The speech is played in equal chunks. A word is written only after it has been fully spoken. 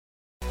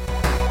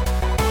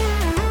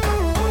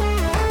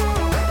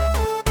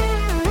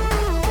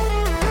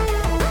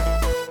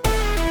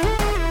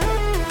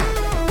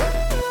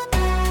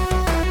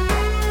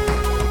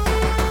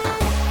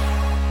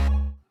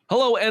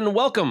and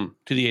welcome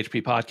to the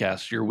HP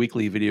Podcast, your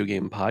weekly video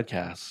game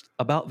podcast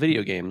about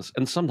video games.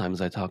 And sometimes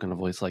I talk in a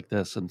voice like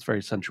this, and it's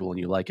very sensual and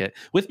you like it.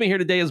 With me here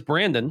today is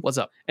Brandon. What's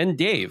up? And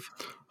Dave.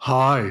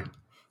 Hi.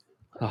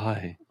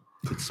 Hi.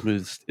 It's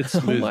smooth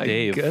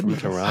Dave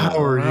goodness. from Toronto.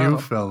 How are you,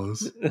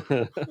 fellas?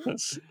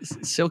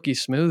 Silky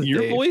smooth.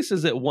 Your Dave. voice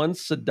is at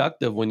once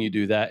seductive when you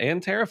do that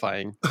and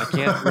terrifying. I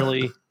can't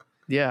really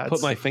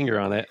put my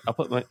finger on it.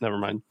 Never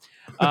mind.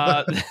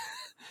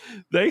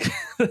 Thanks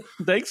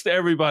to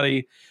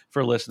everybody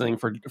for listening,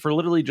 for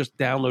literally just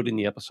downloading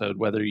the episode,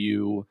 whether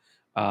you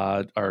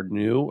are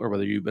new or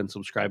whether you've been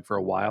subscribed for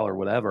a while or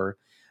whatever.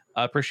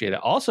 I appreciate it.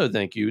 Also,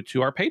 thank you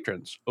to our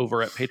patrons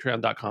over at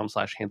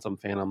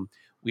patreon.com/handsomephantom.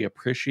 We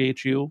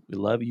appreciate you. We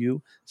love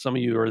you. Some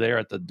of you are there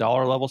at the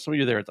 $1 level. Some of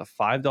you are there at the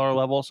 $5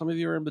 level. Some of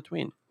you are in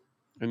between.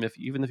 And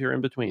even if you're in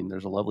between,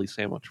 there's a lovely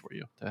sandwich for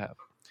you to have.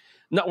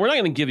 No, we're not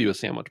going to give you a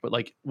sandwich, but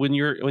like when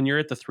you're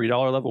at the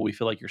 $3 level, we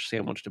feel like you're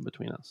sandwiched in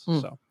between us.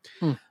 So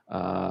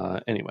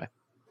anyway,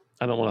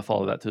 I don't want to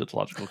follow that to its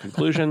logical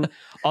conclusion.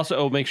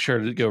 Also, make sure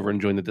to go over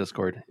and join the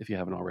Discord if you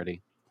haven't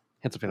already.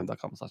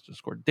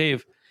 handsomephantom.com/Discord.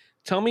 Dave,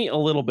 tell me a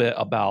little bit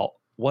about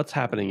what's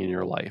happening in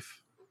your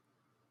life.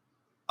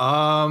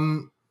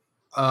 Well,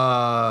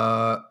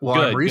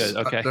 good.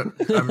 Okay.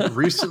 I'm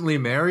recently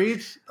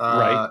married.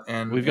 Right.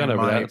 And we've gone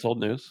over that. It's old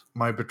news.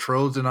 My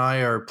betrothed and I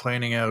are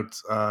planning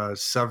out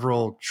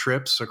several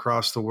trips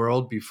across the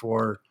world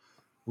before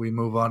we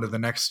move on to the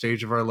next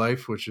stage of our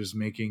life, which is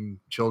making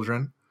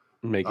children.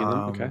 Making them.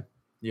 Okay.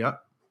 Yeah.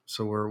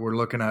 So we're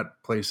looking at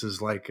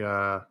places like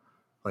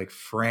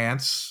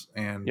France,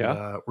 and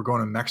we're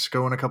going to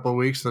Mexico in a couple of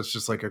weeks. That's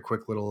just like a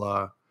quick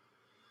little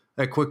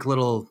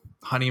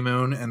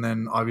honeymoon, and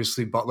then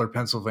obviously Butler,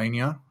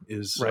 Pennsylvania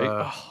is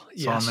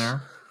on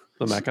there.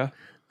 The Mecca.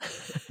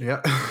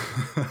 Yeah.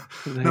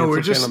 No,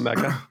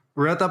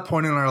 we're at that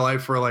point in our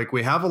life where like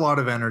we have a lot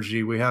of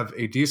energy, we have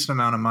a decent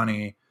amount of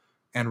money,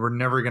 and we're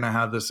never going to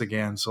have this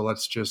again. So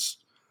let's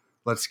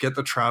get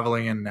the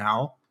traveling in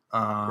now.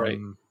 Right.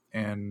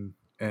 And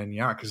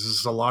yeah, because this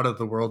is a lot of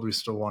the world we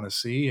still want to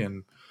see,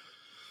 and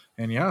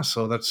yeah,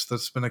 so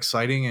that's been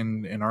exciting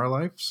in our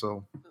life.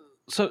 So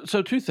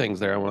two things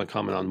there I want to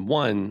comment on.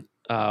 One,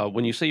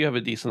 when you say you have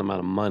a decent amount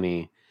of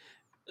money,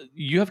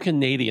 you have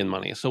Canadian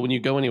money. So when you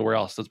go anywhere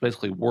else, that's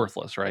basically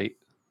worthless, right?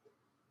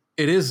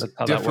 It is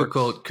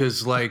difficult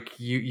because like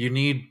you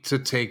need to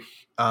take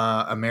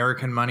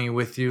American money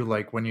with you.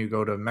 Like when you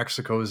go to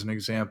Mexico as an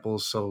example.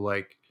 So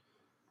like,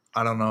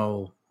 I don't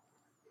know,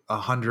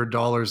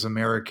 $100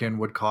 American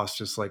would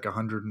cost us like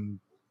 $130,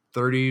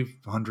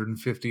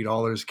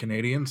 $150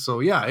 Canadian. So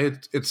yeah,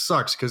 it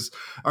sucks because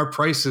our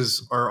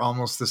prices are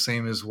almost the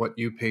same as what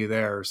you pay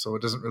there. So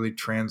it doesn't really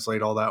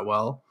translate all that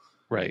well.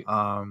 Right.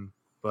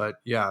 But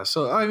yeah,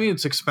 so I mean,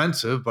 it's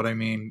expensive, but I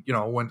mean, you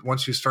know,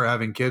 once you start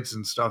having kids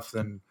and stuff,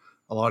 then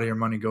a lot of your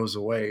money goes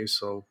away.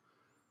 So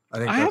I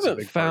think that's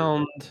haven't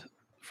found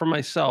for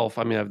myself.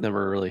 I mean, I've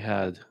never really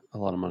had a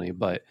lot of money,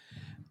 but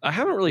I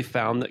haven't really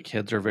found that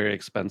kids are very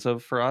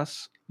expensive for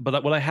us.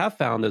 But what I have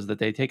found is that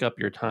they take up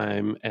your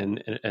time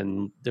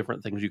and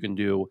different things you can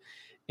do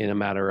in a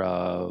matter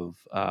of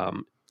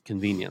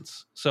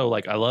convenience. So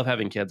like, I love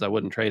having kids. I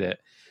wouldn't trade it.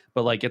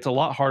 But like, it's a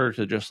lot harder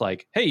to just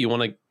like, hey, you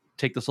want to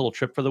take this little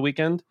trip for the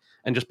weekend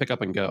and just pick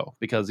up and go,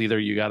 because either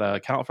you got to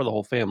account for the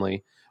whole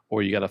family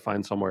or you got to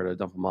find somewhere to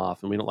dump them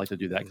off. And we don't like to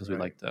do that because we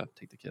like to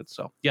take the kids.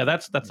 So yeah,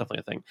 that's definitely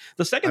a thing.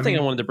 The second thing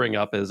I wanted to bring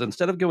up is,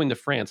 instead of going to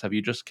France, have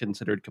you just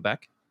considered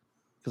Quebec?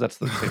 Because that's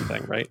the same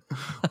thing, right?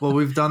 Well,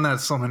 we've done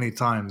that so many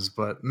times,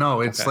 but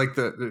no, it's like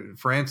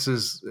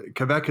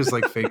Quebec is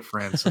like fake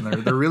France, and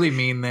they're really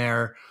mean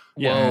there.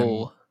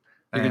 Whoa.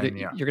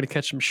 You're gonna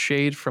catch some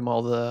shade from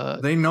all the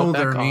they know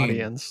Quebec they're mean,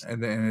 audience.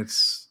 and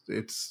it's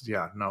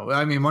no.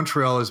 I mean,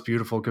 Montreal is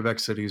beautiful, Quebec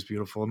City is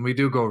beautiful, and we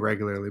do go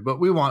regularly, but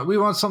we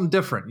want something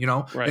different, you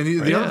know. Right,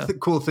 and the other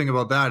cool thing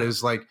about that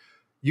is like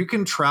you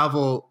can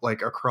travel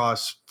like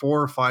across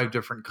 4 or 5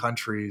 different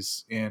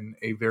countries in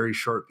a very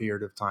short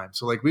period of time.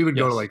 So like we would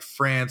go to like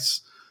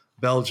France,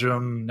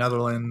 Belgium,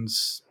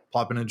 Netherlands,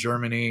 pop into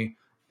Germany,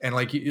 and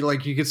like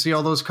you could see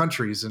all those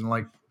countries in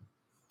like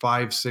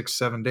 5, 6,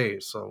 7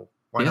 days. So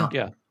why not?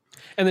 Yeah.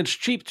 And it's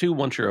cheap too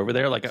once you're over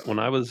there. Like when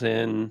I was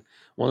in,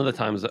 one of the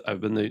times that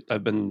I've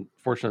been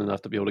fortunate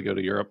enough to be able to go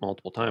to Europe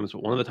multiple times,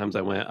 but one of the times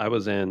I went, I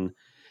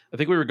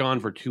think we were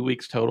gone for 2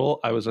 weeks total.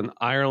 I was in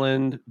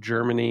Ireland,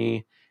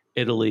 Germany,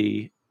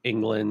 Italy,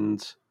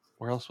 England.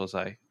 Where else was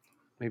I?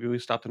 Maybe we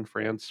stopped in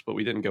France, but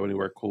we didn't go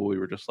anywhere cool. We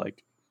were just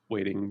like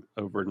waiting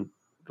over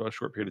a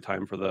short period of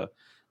time for the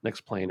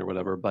next plane or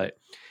whatever. But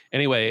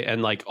anyway,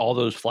 and like all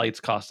those flights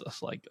cost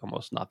us like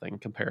almost nothing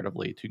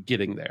comparatively to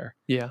getting there.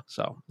 Yeah.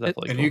 So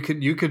definitely. And cool.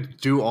 you could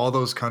do all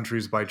those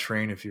countries by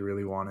train if you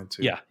really wanted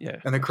to. Yeah.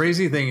 And the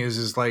crazy thing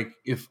is like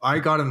if I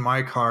got in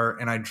my car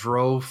and I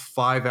drove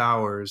 5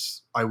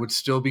 hours, I would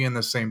still be in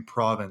the same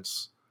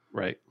province.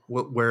 Right.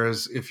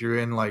 Whereas if you're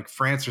in like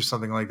France or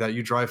something like that,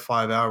 you drive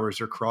 5 hours,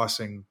 you're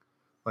crossing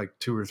like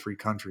 2 or 3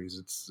 countries.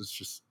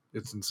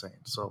 It's insane.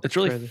 So it's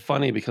really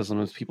funny because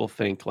sometimes people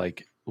think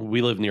like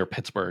we live near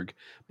Pittsburgh,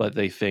 but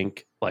they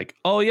think like,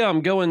 oh yeah,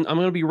 I'm going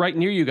to be right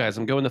near you guys.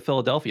 I'm going to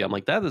Philadelphia. I'm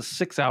like, that is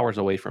 6 hours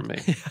away from me.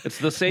 It's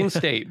the same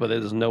state, but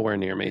it is nowhere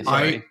near me.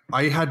 Sorry.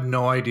 I had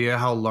no idea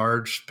how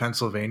large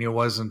Pennsylvania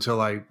was until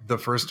the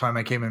first time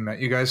I came and met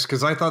you guys.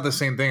 Cause I thought the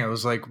same thing. I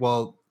was like,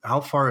 well, how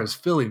far is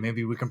Philly?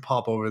 Maybe we can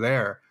pop over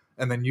there.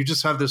 And then you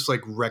just have this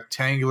like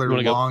rectangular,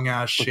 long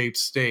ass shaped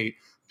state.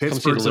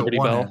 Pittsburgh's at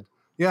one end.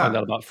 Yeah. Find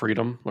out about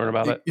freedom, learn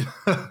about it.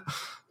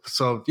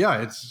 So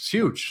yeah, it's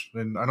huge.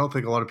 And I don't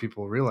think a lot of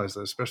people realize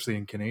that, especially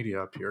in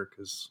Canada up here.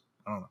 Cause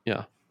I don't know.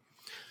 Yeah.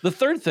 The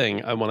third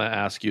thing I want to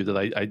ask you that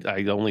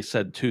I only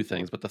said 2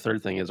 things, but the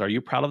third thing is, are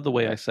you proud of the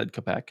way I said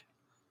Quebec?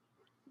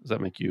 Does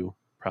that make you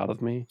proud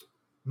of me?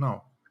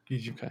 No.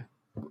 Okay.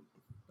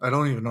 I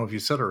don't even know if you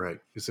said it right.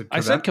 You said Quebec?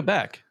 I said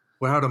Quebec.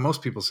 Well, how do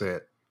most people say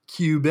it?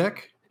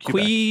 Quebec?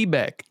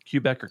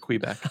 Quebec or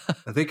Quebec.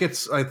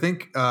 I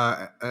think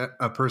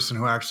a person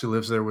who actually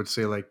lives there would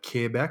say like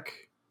Quebec.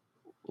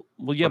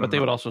 Well, yeah, but they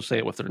would also say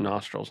it with their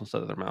nostrils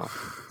instead of their mouth.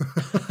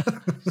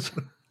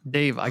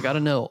 Dave, I got to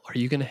know, are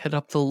you going to hit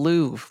up the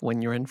Louvre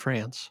when you're in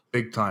France?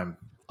 Big time.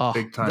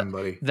 Big time,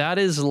 buddy. That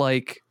is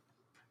like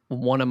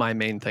one of my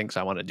main things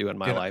I want to do in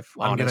my life.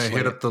 I'm going to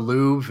hit up the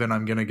Louvre and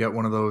I'm going to get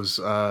one of those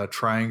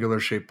triangular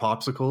shaped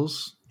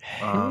popsicles.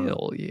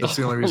 Hell yeah. That's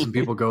the only reason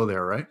people go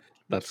there, right?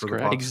 That's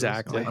correct.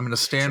 Exactly. I'm going to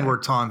stand where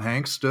Tom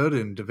Hanks stood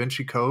in Da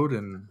Vinci Code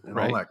and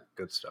all that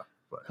good stuff.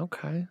 But.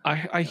 Okay.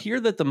 I hear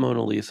that the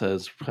Mona Lisa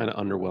is kind of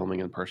underwhelming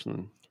in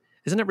person.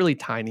 Isn't it really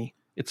tiny?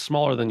 It's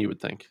smaller than you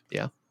would think.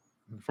 Yeah.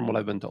 From what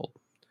I've been told.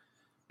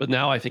 But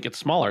now I think it's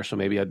smaller, so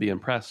maybe I'd be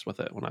impressed with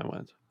it when I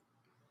went.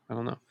 I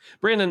don't know.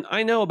 Brandon,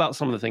 I know about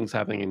some of the things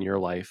happening in your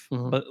life,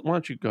 but why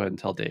don't you go ahead and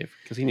tell Dave,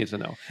 because he needs to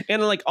know.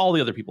 And like all the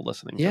other people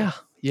listening. Yeah.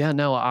 So. Yeah,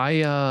 no,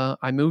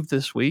 I moved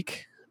this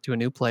week to a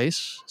new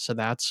place, so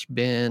that's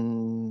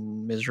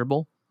been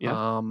miserable.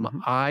 Yeah.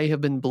 I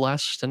have been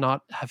blessed to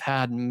not have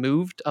had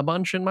moved a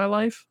bunch in my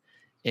life.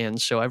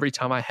 And so every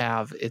time I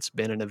have, it's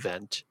been an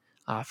event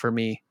for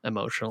me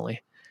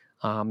emotionally.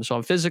 So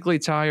I'm physically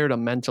tired,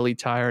 I'm mentally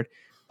tired,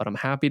 but I'm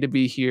happy to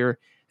be here.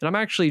 And I'm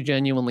actually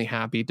genuinely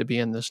happy to be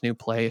in this new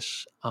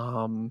place.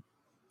 No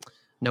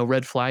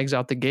red flags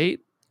out the gate,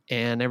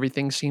 and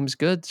everything seems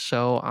good.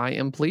 So I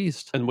am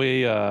pleased. And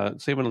we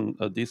saving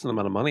a decent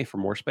amount of money for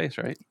more space,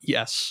 right?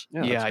 Yes.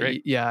 Yeah.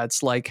 Great. Yeah.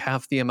 It's like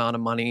half the amount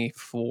of money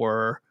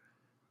for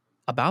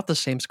about the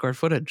same square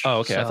footage. Oh,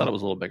 okay. So, I thought it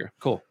was a little bigger.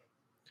 Cool.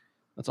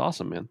 That's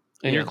awesome, man.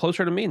 And you're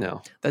closer to me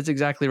now. That's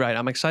exactly right.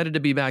 I'm excited to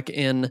be back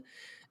in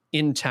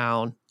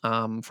town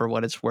for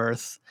what it's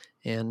worth.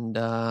 And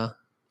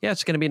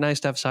it's going to be nice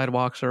to have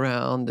sidewalks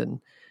around.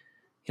 And,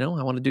 I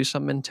want to do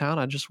something in town.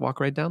 I just walk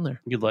right down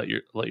there. You'd let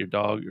your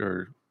dog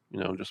or,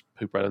 just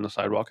poop right on the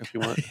sidewalk if you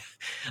want.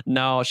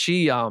 No,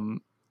 she,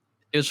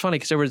 it was funny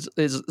because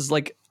it's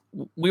like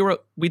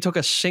we took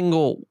a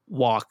single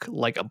walk,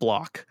 like a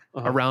block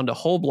around a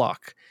whole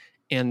block.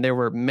 And there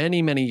were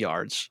many, many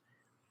yards.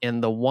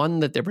 And the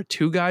one that there were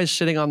 2 guys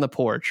sitting on the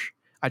porch,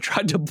 I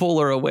tried to pull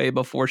her away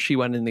before she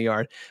went in the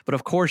yard. But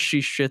of course she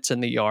shits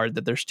in the yard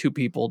that there's 2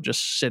 people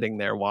just sitting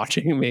there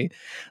watching me.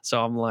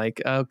 So I'm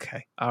like,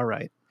 okay, all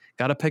right.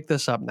 Got to pick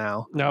this up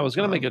now. Now, I was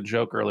going to make a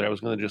joke earlier. I was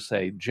going to just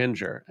say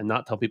Ginger and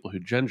not tell people who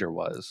Ginger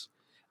was.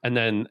 And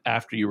then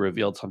after you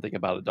revealed something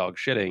about a dog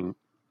shitting,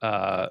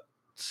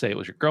 say it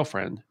was your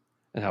girlfriend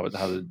and how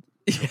did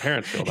your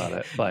parents feel about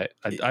it. But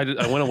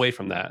I went away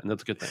from that, and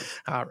that's a good thing.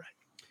 All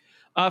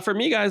right. For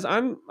me, guys,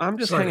 I'm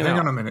just hanging out. Hang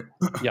on a minute.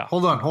 Yeah.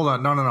 Hold on.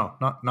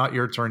 No. Not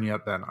your turn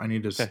yet, Ben. I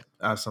need to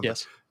ask something.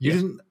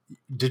 Yes.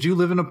 Did you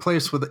live in a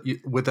place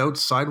without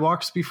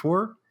sidewalks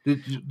before?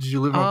 Did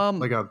you live in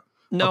like a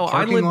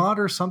parking lot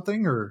or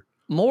something, or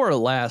more or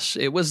less?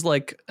 It was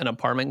like an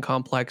apartment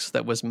complex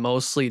that was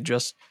mostly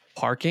just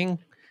parking,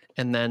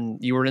 and then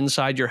you were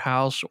inside your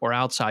house or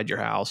outside your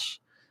house.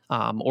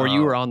 Or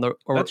you were on the...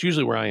 Or, that's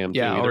usually where I am,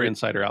 too, either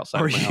inside or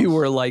outside. Or you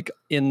were like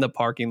in the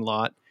parking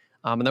lot.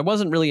 And there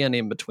wasn't really any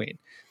in between.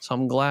 So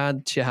I'm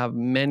glad to have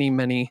many,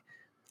 many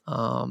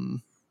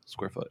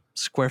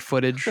square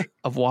footage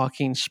of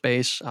walking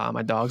space.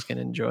 My dog's going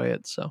to enjoy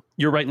it. So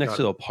you're right next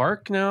to the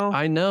park now?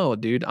 I know,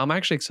 dude. I'm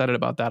actually excited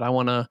about that. I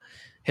want to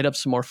hit up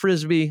some more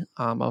Frisbee.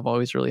 I've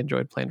always really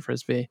enjoyed playing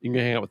Frisbee. You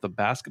can hang out with the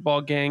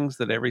basketball gangs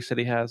that every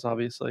city has,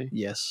 obviously.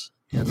 Yes.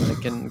 And I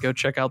can go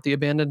check out the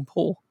abandoned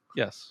pool.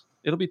 Yes.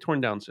 It'll be torn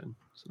down soon.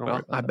 So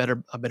well, I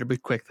better be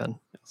quick then.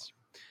 Yes.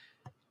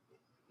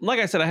 Like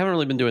I said, I haven't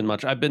really been doing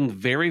much. I've been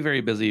very,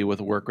 very busy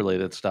with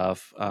work-related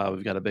stuff.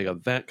 We've got a big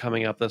event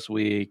coming up this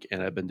week,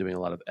 and I've been doing a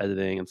lot of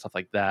editing and stuff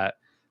like that.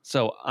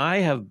 So I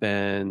have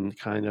been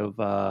kind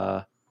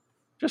of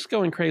just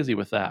going crazy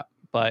with that.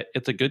 But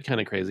it's a good kind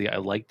of crazy. I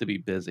like to be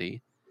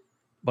busy.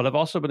 But I've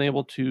also been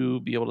able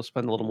to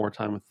spend a little more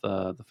time with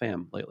the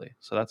fam lately.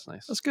 So that's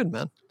nice. That's good,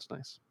 man. It's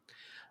nice.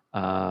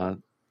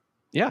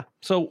 Yeah.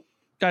 So,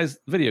 guys,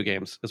 video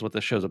games is what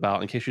this show's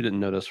about. In case you didn't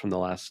notice from the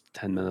last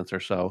 10 minutes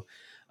or so,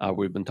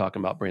 we've been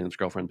talking about Brandon's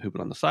girlfriend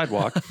pooping on the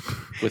sidewalk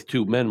with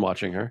 2 men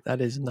watching her.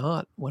 That is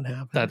not what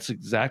happened. That's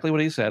exactly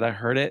what he said. I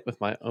heard it with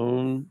my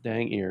own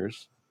dang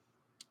ears.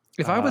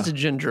 If I was a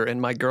Ginger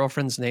and my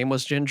girlfriend's name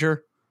was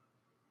Ginger,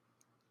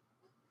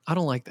 I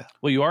don't like that.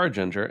 Well, you are a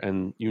Ginger,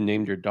 and you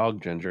named your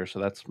dog Ginger, so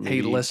that's maybe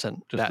hey,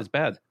 listen, just as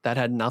bad. That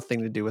had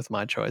nothing to do with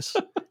my choice.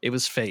 It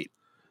was fate.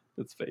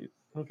 It's fate.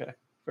 Okay,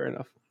 fair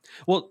enough.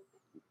 Well,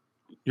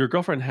 your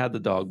girlfriend had the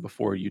dog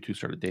before you two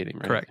started dating,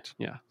 right? Correct.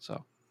 Yeah,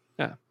 so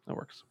yeah, that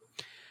works.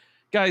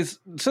 Guys,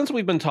 since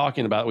we've been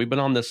talking about it, we've been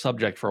on this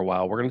subject for a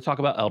while, we're going to talk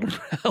about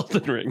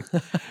Elden Ring.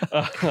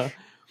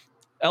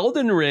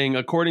 Elden Ring,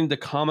 according to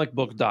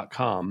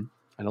comicbook.com,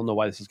 I don't know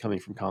why this is coming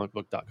from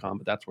comicbook.com,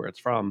 but that's where it's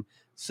from,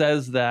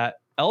 says that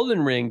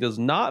Elden Ring does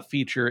not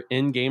feature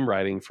in-game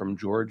writing from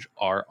George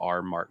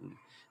R.R. Martin.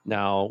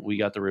 Now, we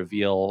got the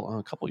reveal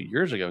a couple of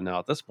years ago now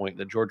at this point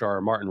that George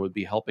R.R. Martin would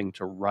be helping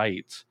to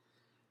write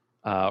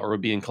or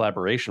would be in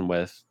collaboration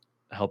with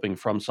helping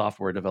From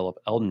Software develop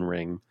Elden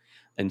Ring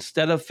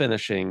instead of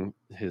finishing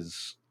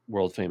his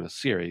world-famous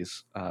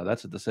series.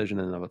 That's a decision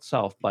in and of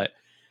itself. But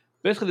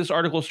basically, this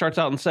article starts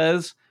out and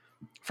says,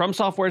 From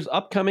Software's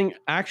upcoming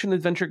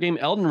action-adventure game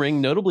Elden Ring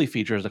notably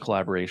features a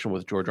collaboration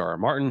with George R.R.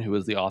 Martin, who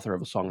is the author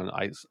of A Song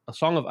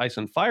of Ice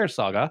and Fire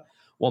saga.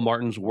 While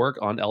Martin's work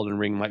on Elden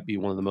Ring might be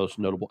one of the most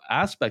notable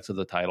aspects of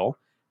the title,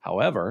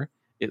 however,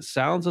 it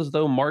sounds as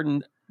though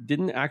Martin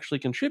didn't actually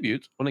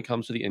contribute when it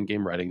comes to the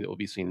in-game writing that will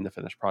be seen in the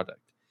finished project.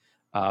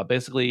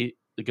 Basically,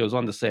 it goes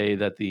on to say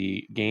that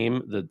the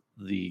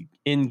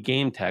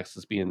in-game text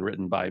is being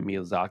written by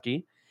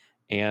Miyazaki,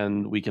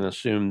 and we can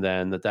assume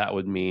then that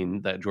would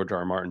mean that George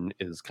R.R. Martin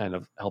is kind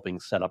of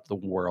helping set up the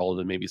world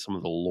and maybe some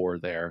of the lore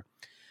there.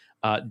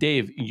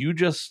 Dave,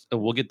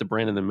 we'll get to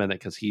Brandon in a minute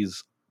because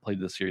he's played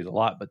this series a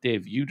lot, but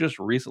Dave, you just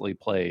recently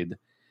played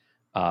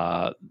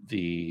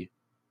the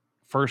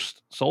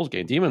first Souls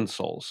game, Demon's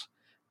Souls.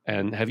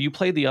 And have you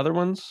played the other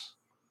ones?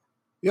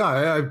 Yeah,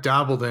 I've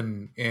dabbled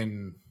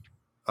in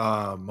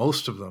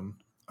most of them.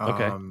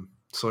 Okay.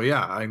 So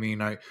yeah, I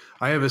mean, I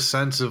have a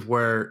sense of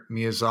where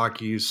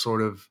Miyazaki's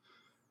sort of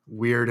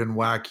weird and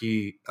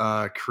wacky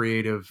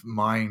creative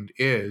mind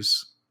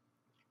is.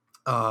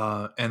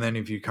 And then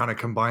if you kind of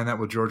combine that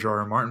with George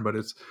R.R. Martin, but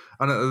it's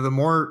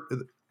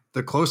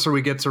the closer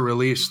we get to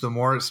release, the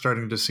more it's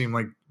starting to seem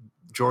like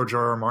George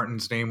R.R.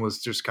 Martin's name was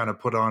just kind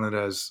of put on it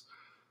as,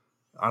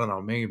 I don't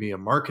know, maybe a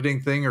marketing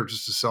thing or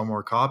just to sell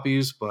more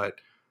copies. But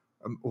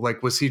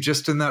like, was he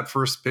just in that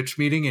first pitch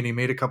meeting and he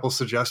made a couple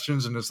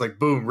suggestions and it's like,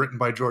 boom, written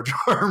by George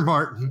R.R.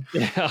 Martin?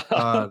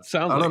 Yeah,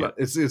 sounds like it.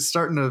 It's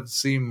starting to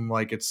seem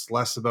like it's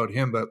less about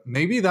him, but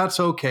maybe that's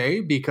okay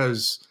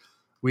because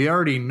we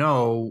already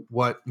know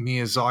what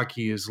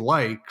Miyazaki is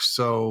like.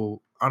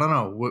 So I don't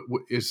know.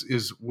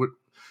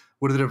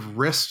 Would it have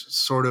risked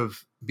sort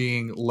of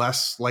being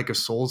less like a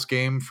Souls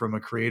game from a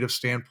creative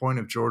standpoint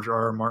if George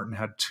R.R. Martin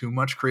had too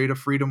much creative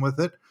freedom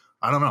with it?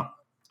 I don't know.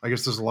 I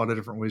guess there's a lot of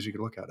different ways you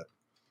could look at it.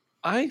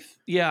 I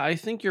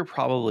think you're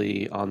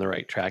probably on the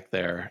right track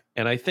there.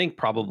 And I think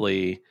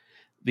probably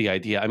the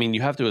idea, I mean,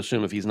 you have to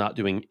assume if he's not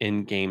doing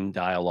in-game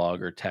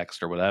dialogue or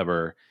text or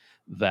whatever,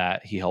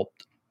 that he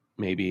helped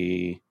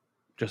maybe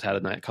just had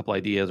a couple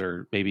ideas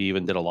or maybe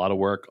even did a lot of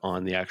work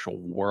on the actual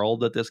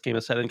world that this game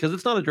is set in, because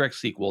it's not a direct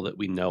sequel that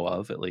we know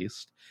of, at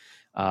least.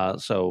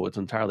 So it's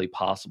entirely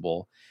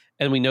possible.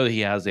 And we know that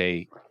he has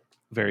a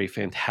very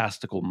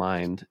fantastical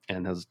mind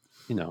and has,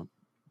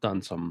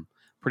 done some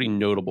pretty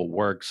notable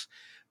works.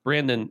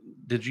 Brandon,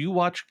 did you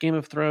watch Game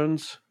of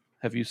Thrones?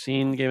 Have you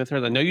seen Game of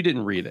Thrones? I know you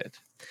didn't read it.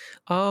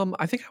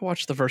 I think I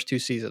watched the first 2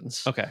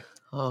 seasons. Okay.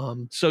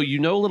 So you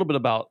know a little bit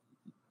about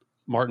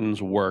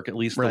Martin's work, at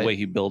least the way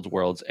he builds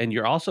worlds. And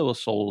you're also a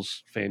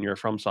Souls fan. You're a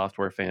From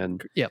Software fan.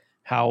 Yep.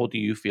 How do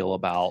you feel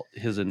about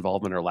his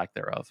involvement or lack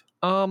thereof?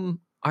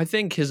 I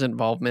think his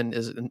involvement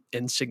is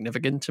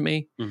insignificant to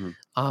me. Mm-hmm.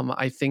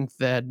 I think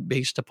that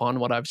based upon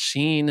what I've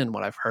seen and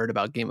what I've heard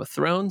about Game of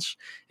Thrones,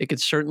 it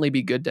could certainly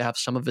be good to have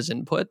some of his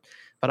input.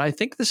 But I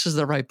think this is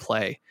the right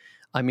play.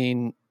 I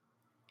mean,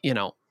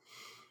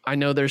 I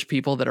know there's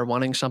people that are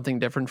wanting something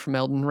different from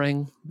Elden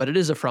Ring, but it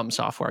is a From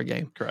Software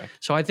game. Correct.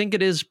 So I think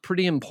it is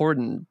pretty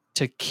important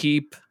to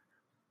keep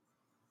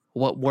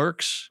what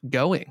works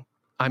going.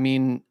 I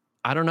mean,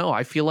 I don't know.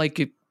 I feel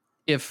like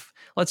if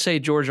let's say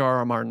George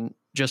R.R. Martin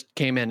just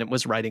came in and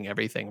was writing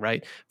everything,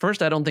 right?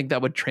 First, I don't think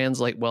that would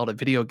translate well to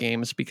video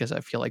games because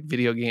I feel like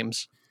video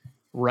games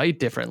write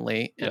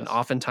differently and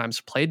oftentimes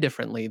play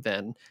differently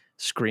than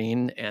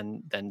screen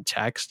and then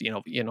text,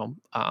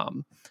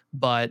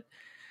 but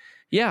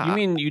yeah. You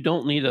mean you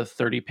don't need a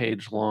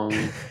 30-page long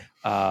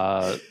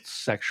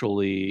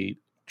sexually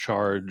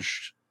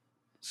charged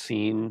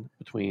scene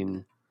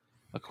between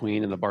a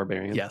queen and a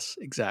barbarian? Yes,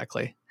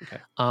 exactly.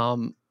 Okay.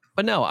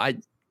 But no, I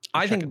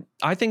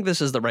think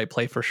this is the right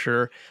play for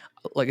sure.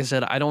 Like I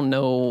said, I don't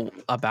know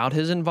about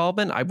his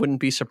involvement. I wouldn't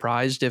be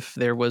surprised if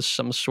there was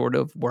some sort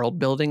of world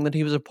building that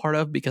he was a part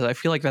of, because I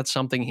feel like that's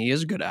something he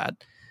is good at.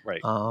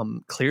 Right.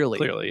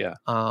 Clearly, yeah.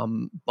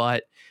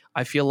 But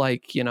I feel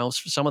like,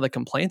 some of the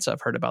complaints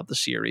I've heard about the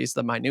series,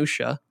 the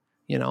minutia,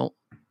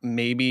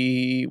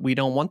 maybe we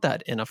don't want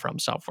that in a From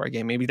Software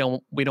game. Maybe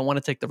we don't want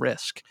to take the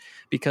risk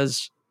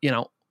because,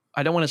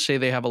 I don't want to say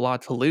they have a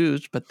lot to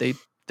lose, but they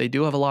they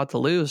do have a lot to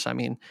lose. I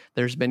mean,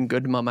 there's been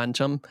good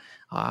momentum.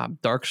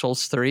 Dark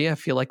Souls 3, I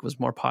feel like, was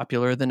more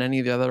popular than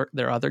any of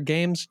their other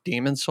games.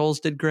 Demon Souls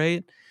did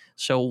great.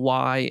 So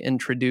why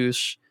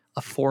introduce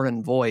a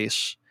foreign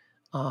voice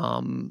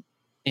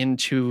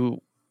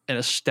into an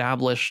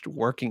established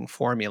working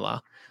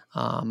formula?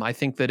 I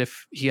think that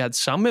if he had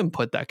some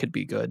input, that could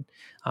be good.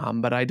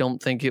 But I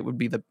don't think it would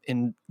be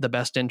in the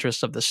best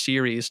interest of the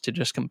series to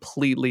just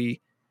completely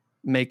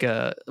make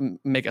a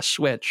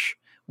switch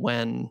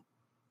when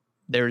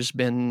there's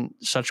been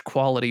such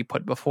quality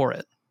put before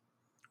it.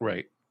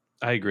 Right.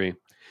 I agree.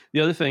 The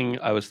other thing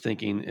I was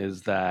thinking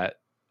is that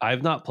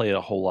I've not played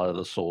a whole lot of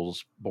the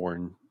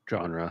Soulsborne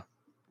genre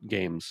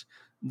games,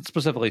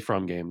 specifically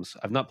From games.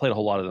 I've not played a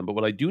whole lot of them, but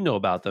what I do know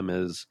about them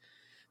is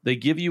they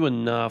give you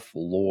enough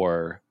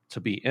lore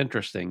to be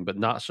interesting, but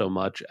not so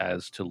much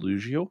as to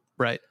lose you.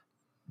 Right.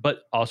 But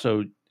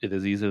also it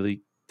is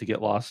easily to get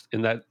lost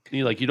in that,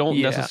 you don't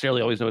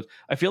necessarily always know it.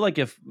 I feel like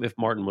if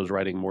Martin was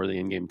writing more of the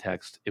in-game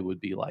text, it would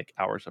be like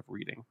hours of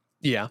reading.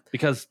 Yeah.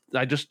 Because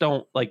I just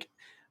don't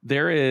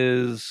there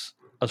is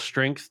a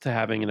strength to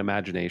having an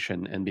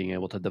imagination and being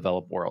able to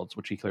develop worlds,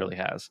 which he clearly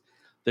has.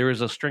 There is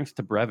a strength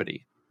to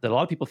brevity that a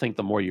lot of people think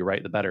the more you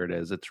write, the better it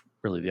is. It's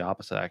really the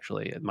opposite,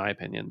 actually, in my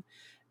opinion.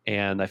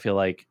 And I feel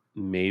like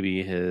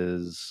maybe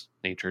his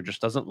nature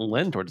just doesn't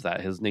lend towards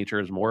that. His nature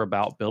is more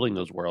about building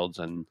those worlds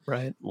and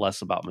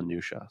less about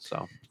minutia.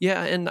 So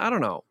yeah, and I don't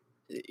know.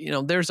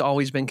 There's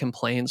always been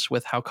complaints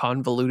with how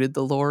convoluted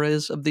the lore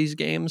is of these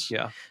games.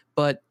 Yeah.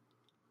 But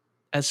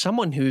as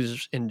someone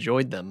who's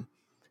enjoyed them,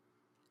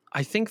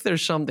 I think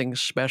there's something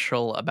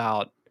special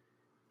about,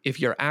 if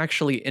you're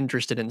actually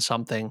interested in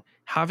something,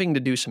 having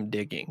to do some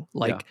digging.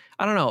 I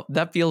don't know,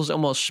 that feels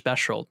almost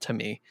special to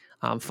me.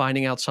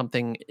 Finding out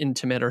something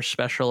intimate or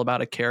special about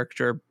a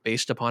character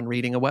based upon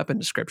reading a weapon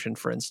description,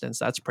 for instance,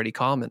 that's pretty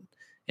common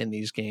in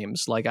these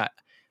games. I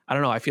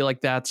don't know, I feel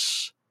like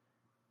that's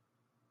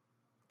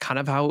kind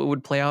of how it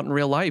would play out in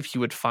real life.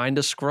 You would find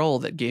a scroll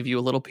that gave you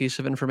a little piece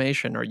of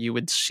information, or you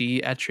would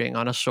see etching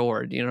on a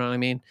sword. You know what I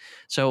mean?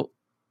 So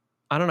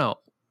I don't know.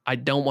 I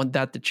don't want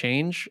that to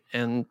change,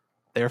 and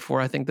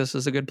therefore I think this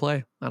is a good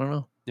play. I don't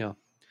know. Yeah.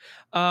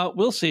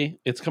 We'll see.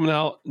 It's coming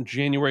out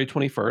January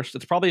 21st.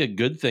 It's probably a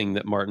good thing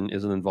that Martin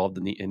isn't involved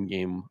in the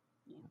in-game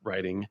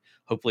writing.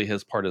 Hopefully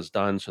his part is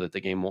done so that the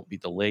game won't be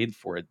delayed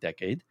for a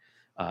decade,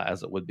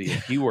 as it would be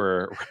if he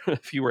were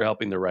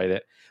helping to write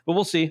it. But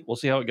we'll see. We'll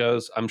see how it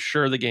goes. I'm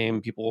sure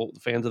the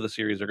fans of the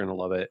series are going to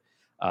love it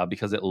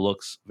because it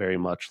looks very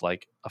much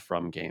like a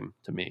From game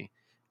to me.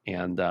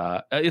 And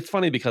it's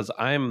funny because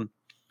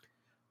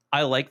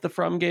I like the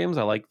From games.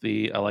 I like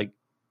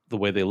the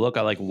way they look.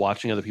 I like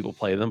watching other people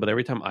play them, but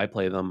every time I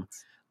play them,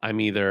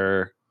 I'm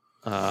either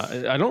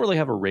I don't really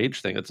have a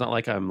rage thing. It's not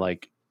like I'm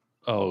like,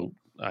 oh,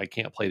 I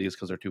can't play these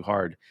because they're too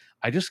hard.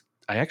 I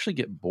actually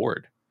get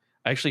bored.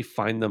 I actually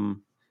find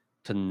them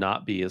to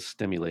not be as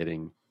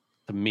stimulating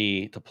to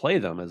me to play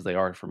them as they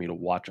are for me to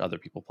watch other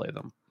people play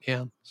them.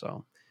 Yeah.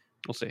 So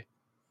we'll see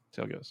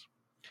how it goes.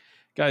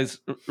 Guys,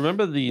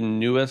 remember the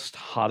newest,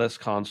 hottest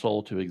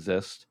console to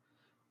exist?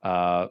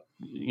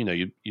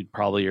 You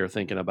probably are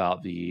thinking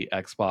about the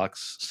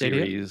Xbox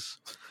Series.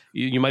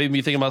 You might even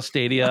be thinking about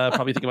Stadia,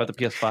 probably thinking about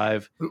the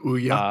PS5.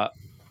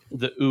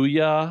 The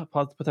Ouya,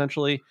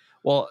 potentially.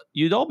 Well,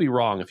 you'd all be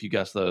wrong if you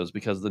guessed those,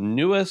 because the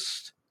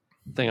newest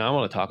thing I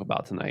want to talk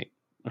about tonight,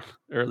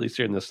 or at least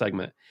here in this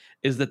segment,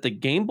 is that the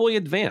Game Boy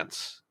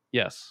Advance,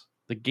 yes,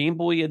 the Game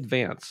Boy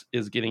Advance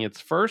is getting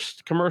its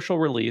first commercial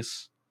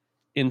release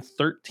in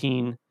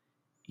 13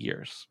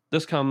 years.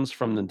 This comes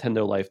from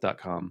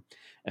NintendoLife.com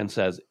and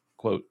says,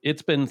 quote,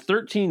 "It's been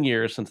 13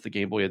 years since the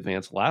Game Boy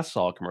Advance last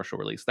saw a commercial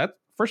release." That,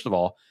 first of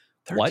all,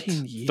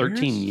 13 years?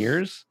 13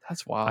 years?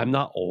 That's wild. I'm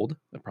not old,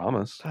 I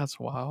promise. That's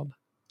wild.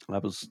 I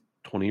was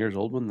 20 years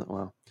old when that,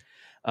 wow.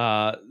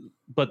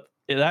 But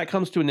that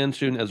comes to an end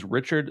soon, as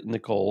Richard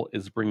Nicole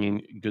is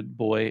bringing Good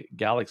Boy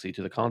Galaxy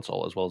to the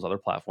console, as well as other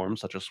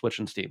platforms such as Switch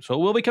and Steam. So it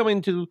will be coming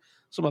to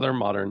some other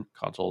modern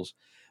consoles.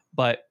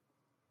 But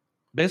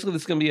basically,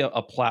 this is going to be a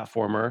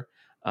platformer.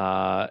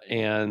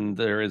 And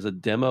there is a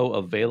demo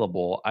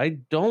available. I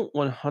don't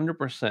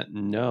 100%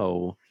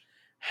 know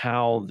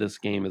how this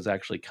game is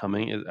actually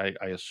coming.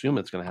 I assume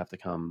it's going to have to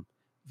come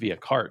via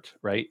cart,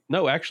 right?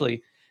 No,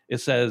 actually, it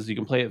says you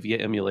can play it via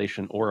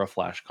emulation or a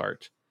flash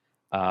cart,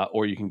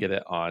 or you can get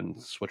it on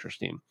Switch or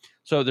Steam.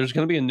 So there's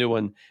going to be a new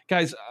one.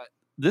 Guys,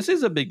 this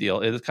is a big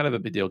deal. It is kind of a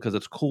big deal because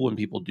it's cool when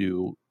people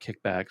do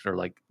kickbacks or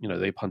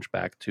they punch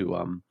back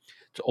to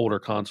older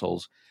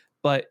consoles.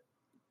 But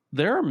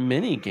there are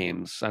many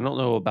games. I don't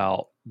know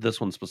about this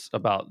one,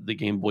 about the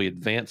Game Boy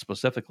Advance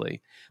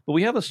specifically, but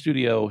we have a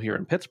studio here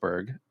in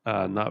Pittsburgh,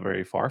 not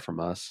very far from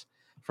us,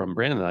 from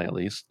Brandon and I at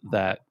least,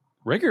 that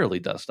regularly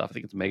does stuff. I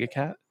think it's Mega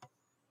Cat.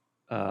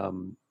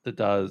 That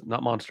does,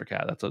 not Monster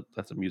Cat.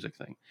 That's a music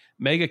thing.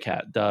 Mega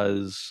Cat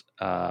does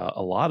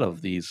a lot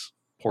of these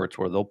ports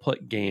where they'll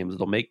put games,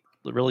 they'll make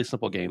really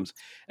simple games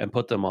and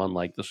put them on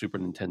like the Super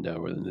Nintendo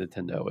or the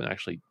Nintendo and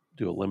actually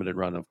do a limited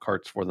run of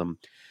carts for them.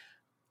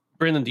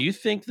 Brandon, do you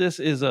think this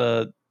is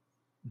a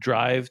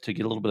drive to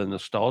get a little bit of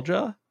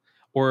nostalgia,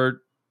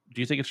 or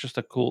do you think it's just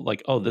a cool,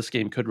 like, oh, this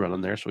game could run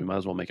on there, so we might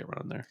as well make it run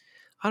on there?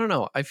 I don't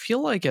know. I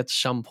feel like at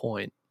some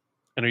point,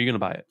 and are you going to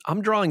buy it?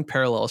 I'm drawing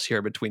parallels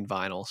here between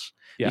vinyls.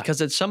 Yeah. Because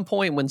at some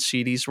point when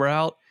CDs were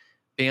out,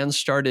 bands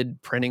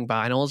started printing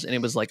vinyls, and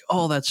it was like,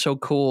 oh, that's so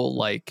cool.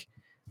 Like,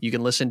 you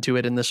can listen to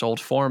it in this old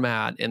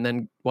format. And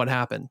then what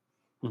happened?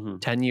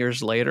 10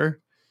 years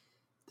later,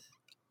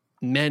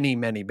 many,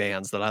 many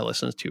bands that I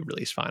listened to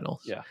release vinyls.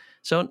 Yeah.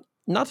 So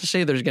not to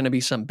say there's going to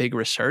be some big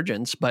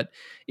resurgence, but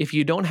if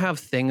you don't have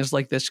things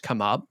like this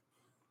come up,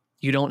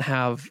 you don't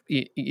have,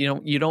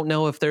 you don't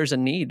know if there's a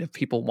need, if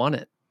people want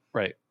it.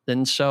 Right.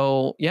 And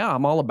so, yeah,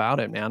 I'm all about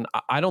it, man.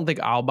 I don't think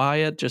I'll buy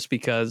it just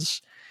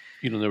because.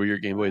 You don't know where your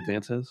Game Boy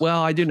Advance is?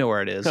 Well, I do know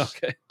where it is.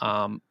 Okay.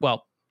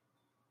 Well,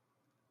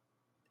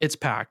 it's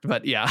packed,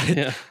 but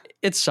yeah.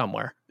 It's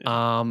somewhere.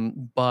 Yeah.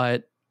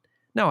 But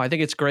no, I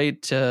think it's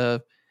great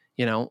to,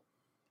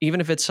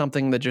 even if it's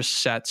something that just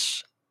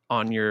sets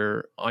on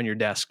your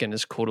desk and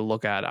is cool to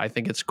look at, I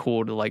think it's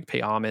cool to like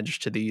pay homage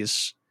to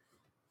these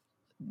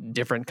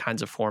different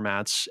kinds of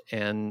formats.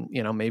 And,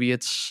 maybe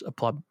it's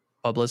a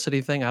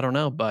publicity thing. I don't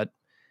know, but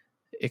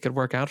it could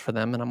work out for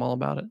them, and I'm all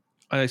about it.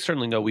 I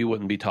certainly know we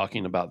wouldn't be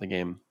talking about the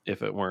game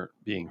if it weren't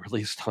being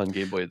released on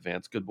Game Boy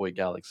Advance, Good Boy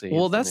Galaxy.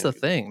 Well, that's the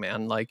thing,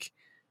 man. Like,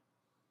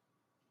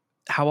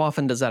 how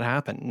often does that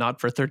happen?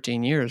 Not for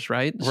 13 years,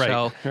 right? Right.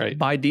 So right.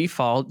 By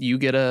default, you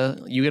get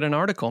an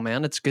article,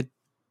 man. It's good.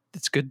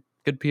 It's good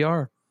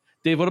PR.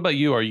 Dave, what about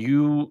you? Are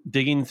you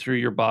digging through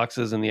your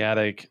boxes in the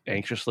attic,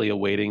 anxiously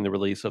awaiting the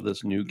release of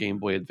this new Game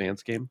Boy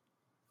Advance game?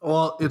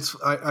 Well,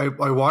 I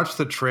watched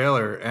the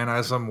trailer, and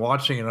as I'm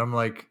watching it, I'm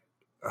like,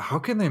 how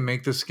can they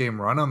make this game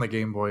run on the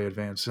Game Boy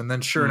Advance? And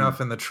then sure enough,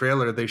 in the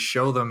trailer, they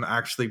show them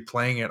actually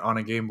playing it on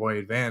a Game Boy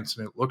Advance,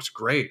 and it looks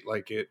great.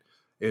 Like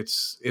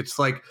it's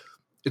like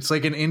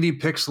an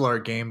indie pixel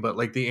art game, but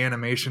like the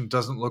animation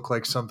doesn't look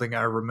like something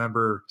I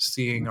remember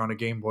seeing on a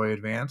Game Boy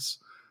Advance.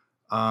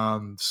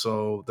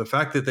 So the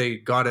fact that they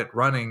got it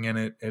running and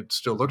it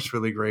still looks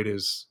really great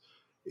is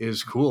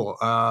cool.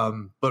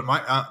 But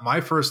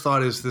my first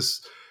thought is this.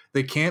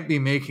 They can't be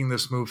making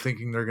this move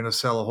thinking they're going to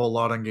sell a whole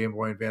lot on Game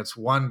Boy Advance.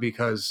 One,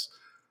 because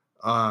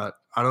I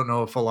don't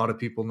know if a lot of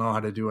people know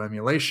how to do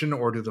emulation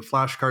or do the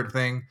flashcard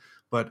thing.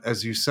 But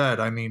as you said,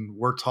 I mean,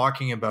 we're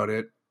talking about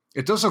it.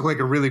 It does look like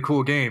a really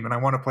cool game, and I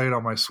want to play it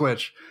on my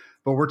Switch.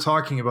 But we're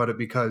talking about it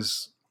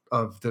because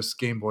of this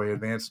Game Boy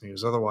Advance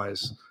news.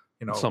 Otherwise,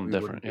 something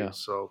different. Yeah.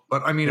 So,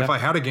 but I mean, if I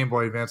had a Game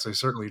Boy Advance, I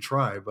certainly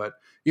try. But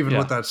even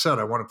with that said,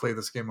 I want to play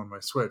this game on my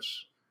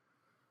Switch.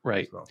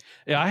 Right. So.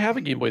 Yeah, I have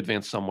a Game Boy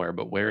Advance somewhere,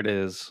 but where it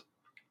is,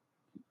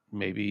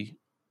 maybe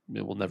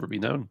it will never be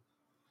known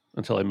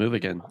until I move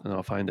again, and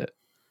I'll find it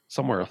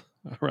somewhere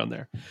around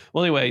there.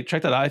 Well, anyway,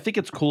 check that out. I think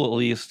it's cool, at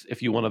least,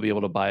 if you want to be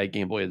able to buy a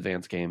Game Boy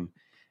Advance game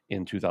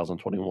in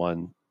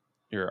 2021.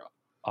 Your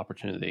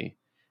opportunity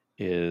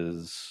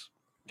is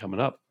coming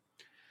up.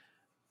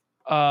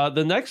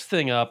 The next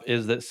thing up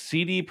is that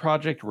CD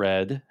Projekt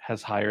Red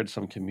has hired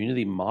some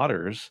community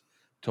modders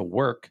to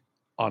work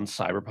on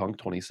Cyberpunk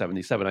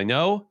 2077. I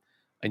know,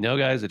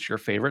 guys, it's your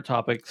favorite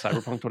topic,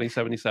 Cyberpunk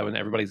 2077.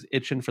 Everybody's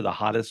itching for the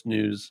hottest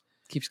news.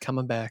 Keeps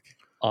coming back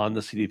on the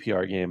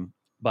CDPR game.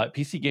 But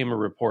PC Gamer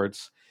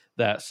reports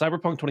that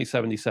Cyberpunk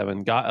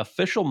 2077 got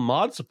official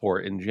mod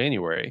support in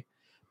January,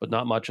 but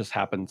not much has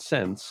happened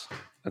since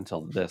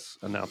until this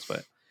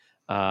announcement.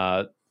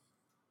 I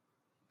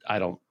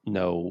don't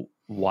know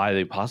why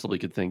they possibly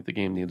could think the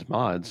game needs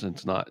mods.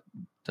 It's not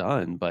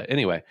done, but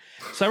anyway,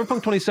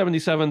 Cyberpunk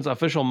 2077's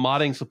official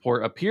modding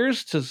support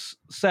appears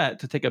set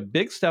to take a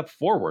big step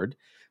forward.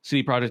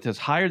 CD Projekt has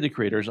hired the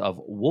creators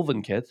of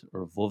Wolvenkit,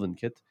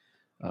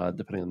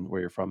 depending on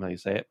where you're from, how you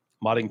say it,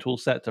 modding tool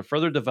set to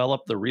further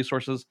develop the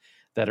resources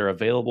that are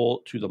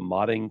available to the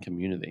modding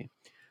community.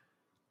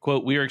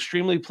 Quote, "We are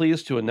extremely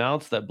pleased to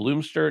announce that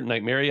Bloomster,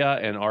 Nightmaria,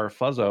 and our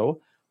Fuzzo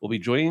will be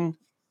joining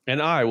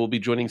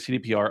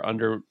CDPR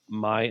under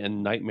my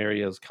and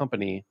Nightmaria's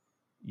company,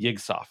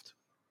 Yigsoft."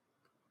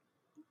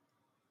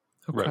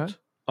 Okay. Wrote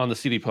on the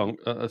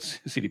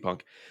Cyberpunk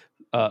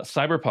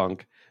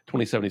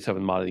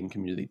 2077 modding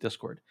community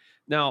Discord.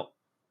 Now,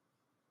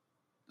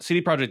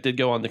 CD Projekt did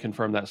go on to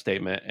confirm that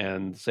statement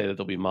and say that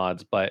there'll be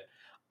mods, but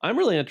I'm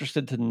really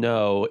interested to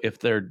know if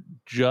they're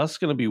just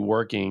going to be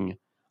working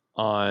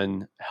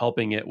on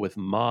helping it with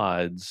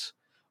mods,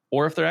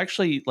 or if they're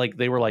actually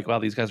they were like, wow,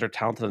 these guys are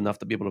talented enough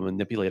to be able to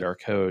manipulate our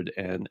code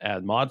and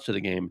add mods to the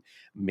game.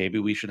 Maybe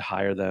we should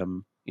hire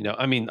them.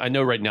 I mean, I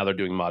know right now they're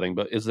doing modding,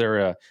 but is there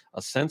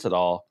a sense at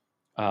all?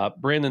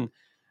 Brandon,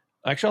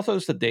 actually, I'll throw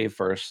this to Dave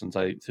first, since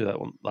I threw that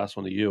last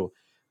one to you.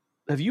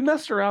 Have you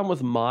messed around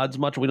with mods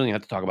much? We don't even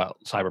have to talk about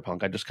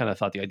Cyberpunk. I just kind of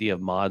thought the idea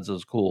of mods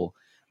is cool.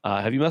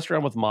 Have you messed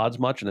around with mods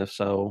much? And if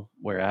so,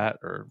 where at?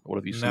 Or what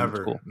have you seen?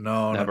 Never. Cool?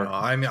 No. Never. No.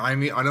 I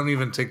mean, I don't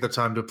even take the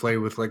time to play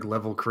with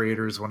level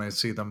creators when I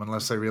see them,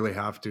 unless I really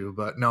have to.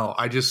 But no,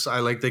 I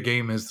like the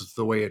game is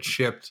the way it's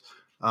shipped.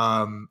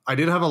 I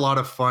did have a lot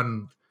of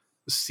fun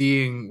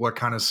seeing what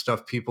kind of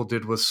stuff people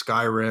did with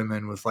Skyrim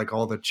and with like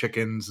all the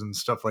chickens and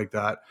stuff like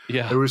that.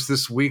 Yeah. There was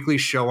this weekly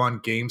show on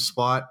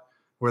GameSpot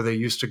where they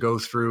used to go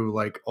through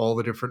like all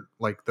the different,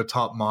 like the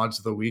top mods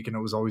of the week. And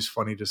it was always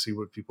funny to see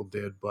what people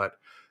did. But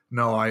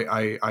no,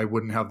 I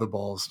wouldn't have the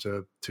balls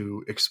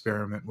to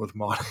experiment with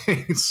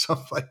modding and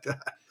stuff like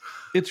that.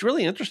 It's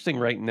really interesting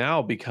right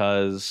now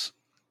because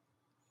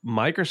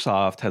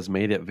Microsoft has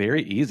made it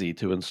very easy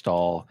to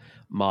install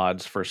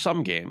mods for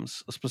some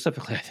games.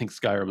 Specifically, I think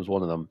Skyrim is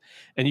one of them.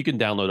 And you can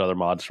download other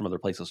mods from other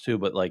places too.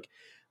 But like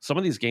some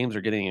of these games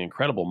are getting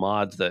incredible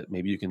mods that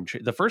maybe you can...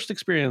 The first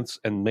experience,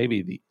 and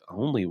maybe the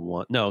only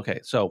one... No, okay.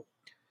 So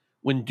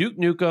when Duke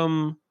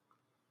Nukem...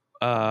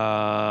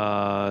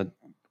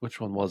 which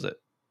one was it?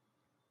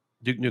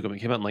 Duke Nukem. It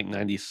came out in like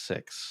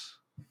 96.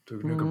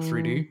 Duke Nukem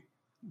 3D?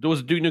 It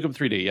was Duke Nukem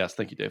 3D. Yes,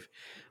 thank you, Dave.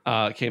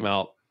 Came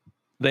out.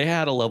 They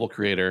had a level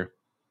creator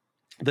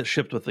that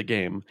shipped with the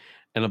game,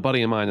 and a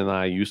buddy of mine and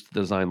I used to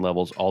design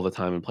levels all the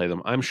time and play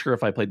them. I'm sure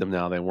if I played them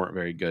now, they weren't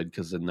very good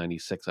because in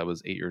 96 I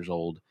was 8 years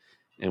old,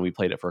 and we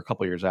played it for a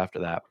couple years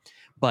after that.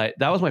 But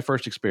that was my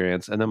first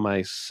experience, and then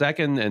my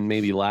second and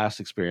maybe last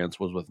experience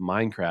was with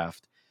Minecraft.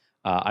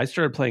 I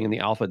started playing in the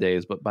alpha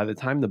days, but by the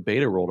time the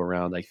beta rolled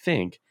around, I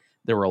think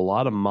there were a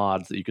lot of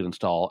mods that you could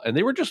install, and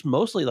they were just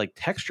mostly like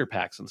texture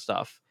packs and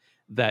stuff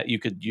that you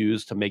could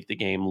use to make the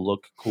game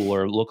look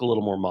cooler, look a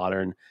little more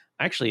modern.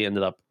 I actually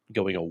ended up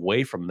going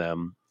away from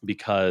them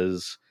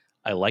because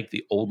I like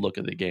the old look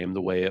of the game,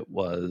 the way it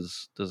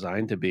was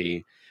designed to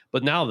be.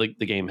 But now the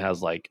game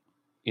has like,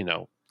 you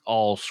know,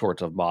 all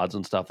sorts of mods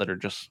and stuff that are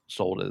just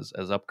sold as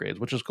upgrades,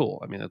 which is cool.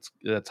 I mean,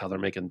 that's how they're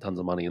making tons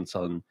of money and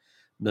selling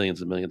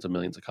millions and millions and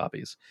millions of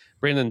copies.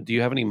 Brandon, do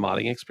you have any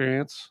modding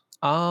experience?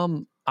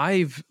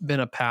 I've been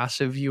a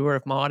passive viewer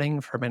of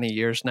modding for many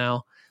years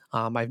now.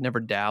 I've never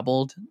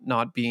dabbled,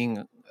 not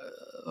being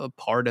a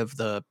part of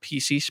the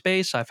PC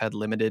space. I've had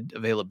limited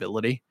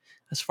availability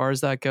as far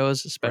as that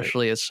goes,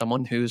 especially as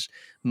someone who's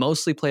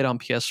mostly played on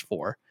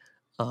PS4.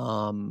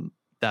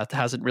 That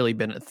hasn't really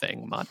been a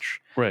thing much.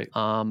 Right.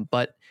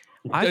 But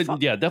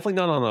yeah, definitely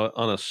not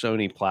on a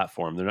Sony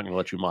platform. They're not going to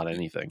let you mod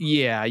anything.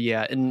 Yeah.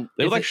 And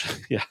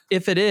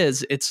if it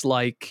is, it's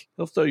like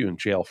they'll throw you in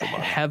jail for modding.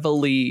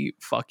 Heavily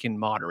fucking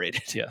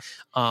moderated. Yes.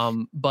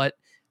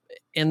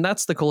 And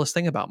that's the coolest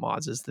thing about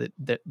mods is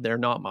that they're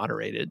not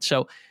moderated.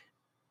 So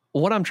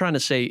what I'm trying to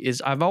say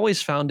is I've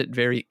always found it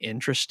very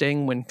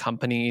interesting when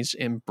companies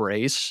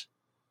embrace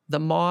the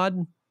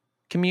mod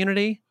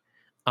community.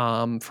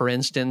 For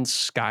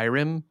instance,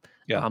 Skyrim,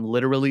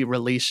 literally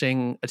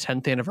releasing a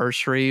 10th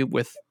anniversary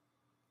with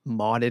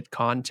modded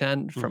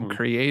content from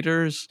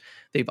creators.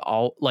 They've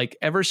all, like,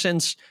 ever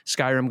since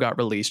Skyrim got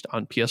released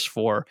on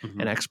PS4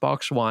 and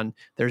Xbox One,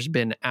 there's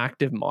been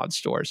active mod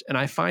stores. And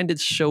I find it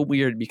so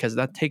weird because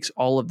that takes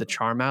all of the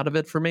charm out of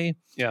it for me.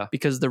 Yeah.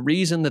 Because the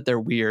reason that they're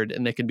weird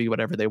and they can be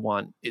whatever they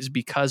want is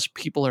because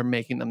people are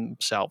making them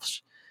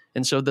themselves.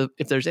 And so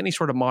if there's any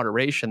sort of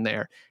moderation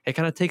there, it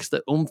kind of takes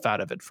the oomph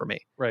out of it for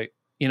me. Right.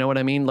 You know what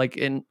I mean? Like,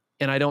 and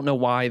I don't know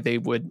why they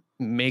would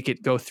make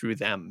it go through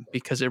them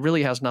because it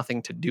really has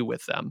nothing to do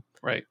with them.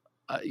 Right.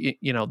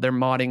 You know, they're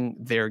modding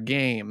their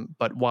game,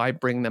 but why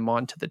bring them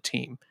onto the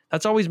team?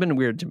 That's always been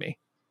weird to me.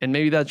 And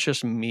maybe that's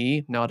just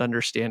me not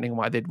understanding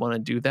why they'd want to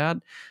do that.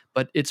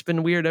 But it's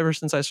been weird ever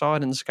since I saw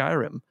it in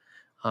Skyrim.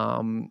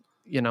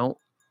 You know,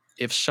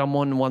 if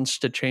someone wants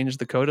to change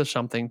the code of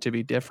something to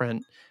be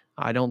different,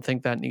 I don't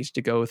think that needs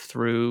to go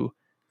through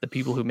the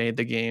people who made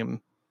the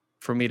game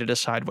for me to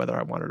decide whether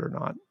I want it or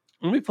not.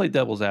 Let me play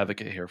devil's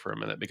advocate here for a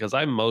minute because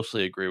I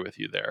mostly agree with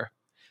you there.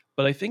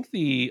 But I think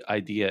the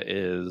idea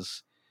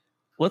is,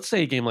 let's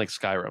say a game like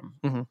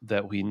Skyrim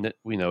that we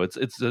know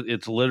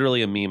it's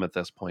literally a meme at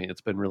this point.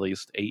 It's been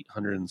released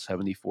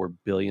 874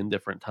 billion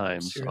different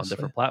times on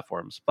different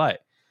platforms. But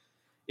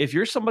if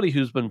you're somebody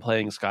who's been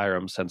playing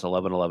Skyrim since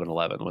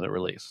 11/11/11 when it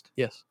released,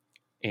 yes,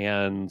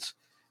 and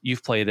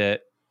you've played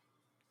it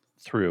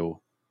through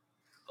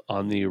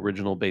on the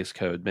original base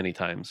code many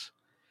times,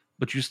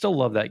 but you still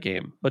love that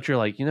game, but you're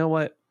like, you know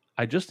what?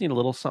 I just need a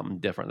little something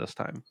different this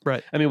time.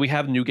 Right. I mean, we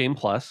have New Game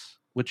Plus,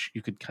 which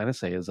you could kind of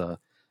say is a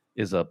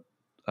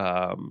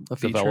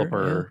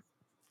developer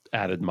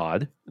added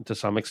mod to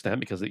some extent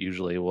because it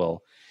usually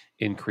will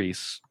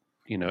increase,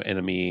 you know,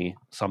 enemy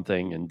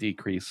something and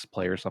decrease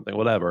player something,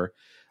 whatever,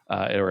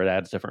 or it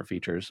adds different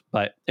features.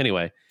 But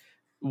anyway,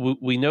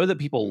 we know that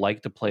people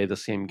like to play the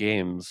same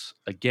games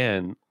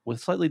again with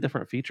slightly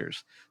different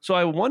features. So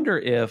I wonder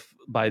if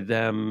by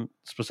them,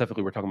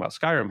 specifically we're talking about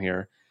Skyrim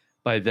here,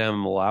 by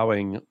them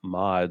allowing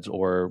mods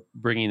or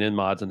bringing in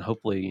mods and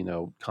hopefully, you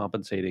know,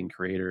 compensating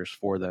creators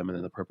for them in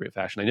an appropriate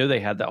fashion. I know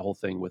they had that whole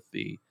thing with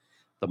the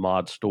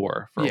mod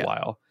store for a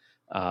while,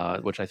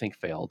 which I think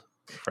failed,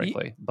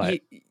 frankly.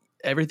 But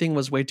everything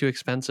was way too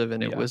expensive,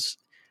 and it was.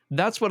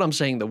 That's what I'm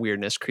saying. The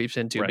weirdness creeps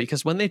into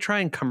because when they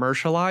try and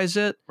commercialize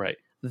it,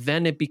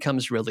 then it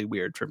becomes really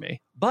weird for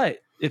me. But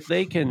if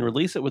they can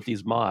release it with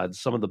these mods,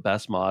 some of the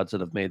best mods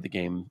that have made the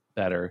game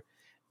better,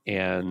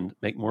 and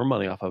make more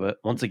money off of it,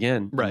 once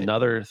again,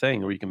 another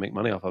thing where you can make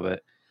money off of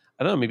it,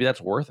 I don't know, maybe that's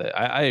worth it.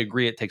 I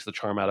agree it takes the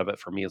charm out of it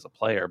for me as a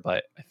player,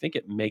 but I think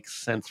it makes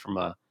sense from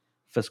a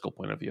fiscal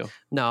point of view.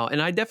 No, and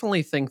I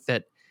definitely think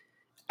that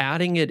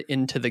adding it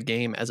into the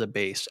game as a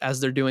base,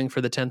 as they're doing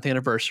for the 10th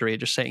anniversary,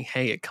 just saying,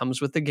 hey, it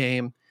comes with the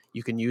game.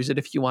 You can use it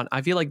if you want.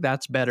 I feel like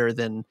that's better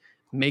than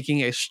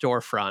making a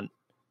storefront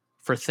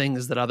for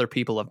things that other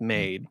people have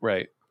made.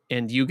 Right.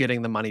 And you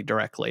getting the money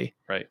directly.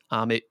 Right.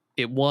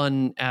 It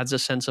one adds a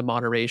sense of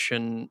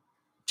moderation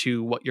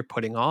to what you're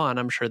putting on.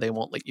 I'm sure they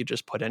won't let you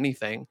just put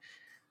anything,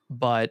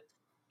 but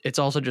it's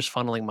also just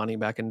funneling money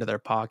back into their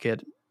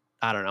pocket.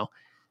 I don't know.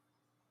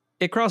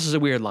 It crosses a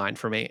weird line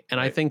for me. And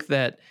right. I think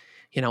that,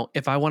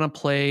 if I want to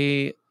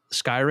play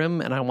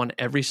Skyrim and I want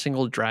every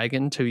single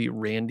dragon to be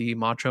Randy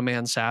Macho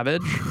Man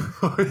Savage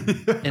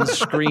and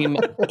scream,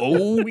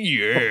 oh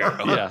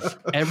yeah. Yes.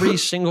 Every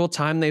single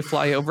time they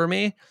fly over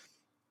me,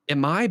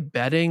 am I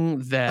betting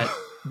that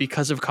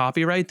because of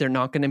copyright, they're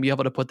not going to be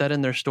able to put that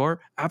in their store?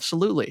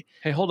 Absolutely.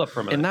 Hey, hold up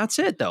for a minute. And that's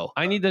it, though.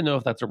 I need to know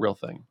if that's a real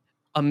thing.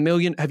 A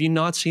million. Have you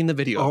not seen the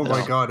video? Oh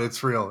my God,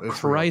 it's real. It's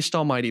Christ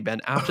almighty,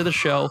 Ben. After the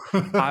show,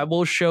 I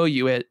will show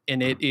you it,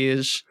 and it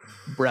is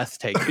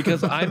breathtaking.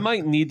 Because I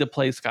might need to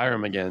play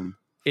Skyrim again.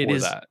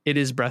 It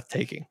is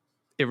breathtaking.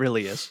 It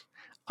really is.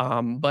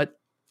 But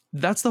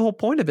that's the whole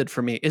point of it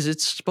for me, is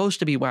it's supposed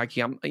to be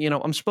wacky.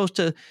 I'm supposed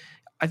to.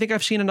 I think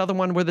I've seen another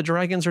one where the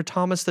dragons are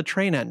Thomas the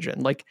Train Engine.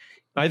 Like,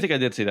 I think I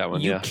did see that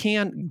one. You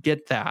can't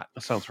get that.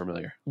 That sounds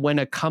familiar. When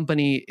a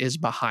company is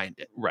behind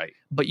it. Right.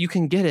 But you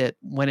can get it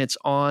when it's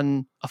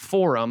on a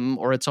forum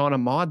or it's on a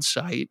mod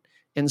site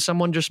and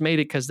someone just made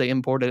it because they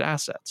imported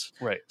assets.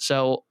 Right.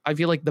 So I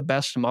feel like the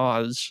best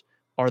mods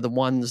are the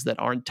ones that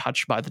aren't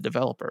touched by the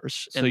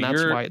developers. So and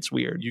that's why it's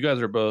weird. You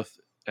guys are both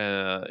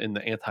in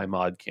the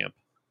anti-mod camp.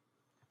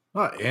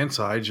 Not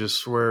anti,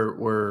 just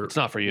we're it's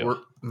not for you. We're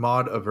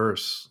mod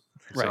averse.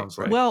 Right.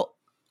 Like. Well,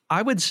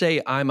 I would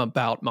say I'm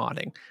about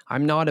modding.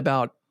 I'm not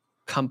about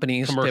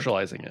companies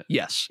commercializing it.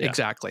 Yes, yeah,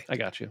 exactly. I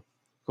got you.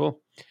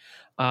 Cool.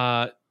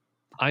 I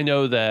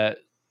know that.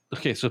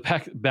 Okay, so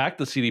back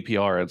to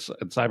CDPR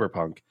and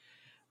Cyberpunk.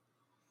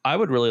 I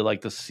would really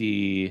like to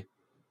see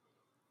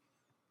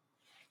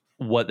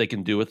what they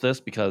can do with this,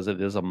 because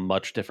it is a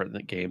much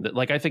different game. That,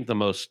 like, I think the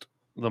most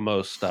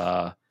what's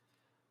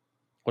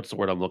the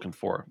word I'm looking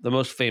for? The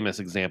most famous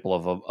example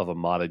of a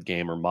modded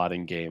game or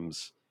modding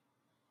games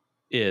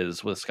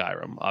is with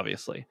Skyrim,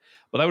 obviously.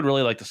 But I would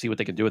really like to see what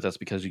they can do with this,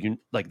 because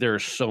there are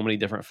so many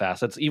different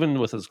facets, even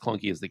with as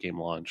clunky as the game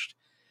launched,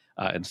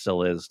 and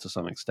still is to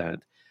some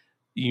extent.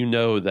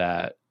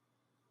 That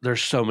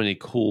there's so many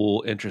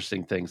cool,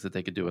 interesting things that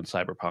they could do in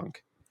Cyberpunk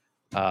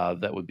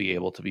that would be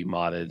able to be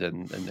modded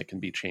and that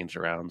can be changed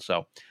around.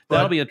 So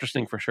that'll be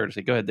interesting for sure to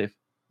see. Go ahead, Dave.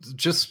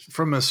 Just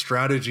from a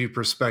strategy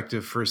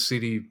perspective for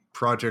CD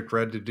Projekt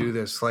Red to do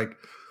this, like,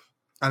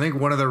 I think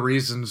one of the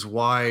reasons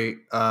why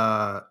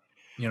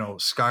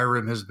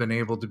Skyrim has been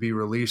able to be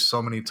released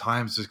so many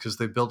times is because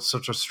they built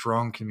such a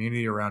strong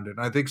community around it.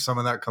 And I think some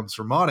of that comes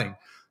from modding.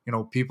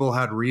 People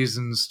had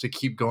reasons to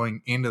keep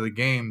going into the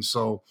game.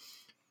 So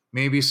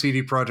maybe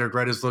CD Projekt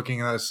Red is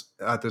looking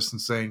at this and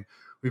saying,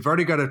 we've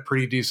already got a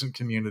pretty decent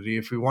community.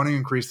 If we want to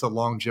increase the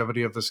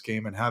longevity of this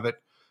game and have it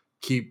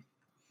keep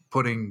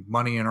putting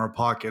money in our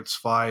pockets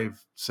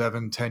 5,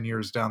 7, 10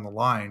 years down the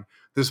line,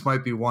 this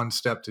might be one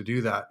step to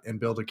do that and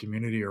build a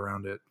community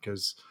around it.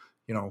 Because,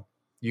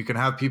 you can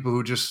have people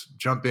who just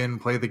jump in,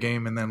 play the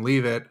game, and then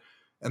leave it.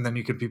 And then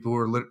you have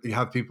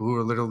people who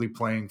are literally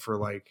playing for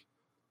like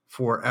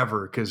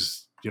forever,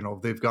 because,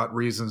 they've got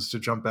reasons to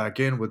jump back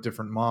in with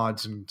different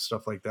mods and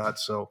stuff like that.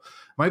 So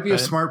it might be a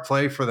smart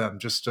play for them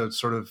just to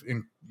sort of,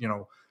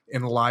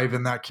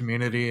 enliven that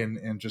community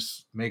and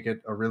just make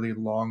it a really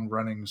long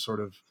running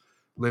sort of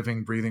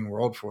living, breathing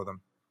world for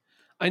them.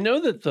 I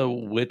know that the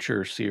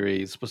Witcher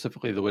series,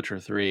 specifically The Witcher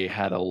 3,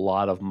 had a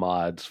lot of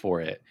mods for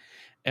it.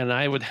 And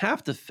I would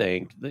have to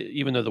think that,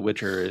 even though The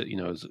Witcher,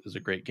 is a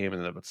great game in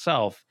and of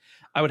itself,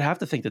 I would have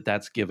to think that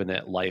that's given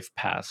it life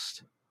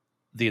past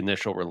the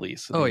initial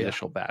release and the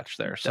initial batch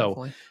there.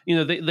 Definitely.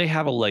 So, they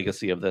have a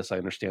legacy of this, I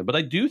understand. But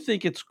I do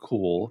think it's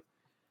cool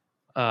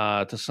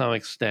to some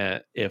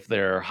extent if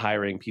they're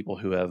hiring people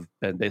who have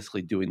been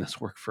basically doing this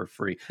work for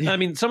free. Yeah. I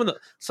mean, some of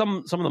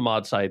the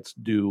mod sites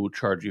do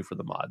charge you for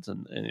the mods,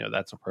 and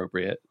that's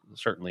appropriate,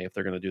 certainly, if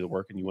they're going to do the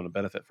work and you want to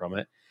benefit from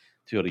it,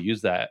 to be able to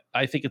use that.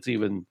 I think it's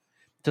even...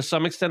 To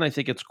some extent, I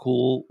think it's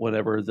cool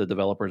whenever the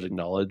developers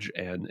acknowledge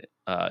and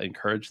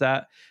encourage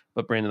that.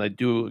 But Brandon, I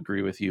do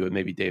agree with you, and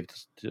maybe Dave,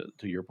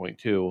 to your point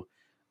too,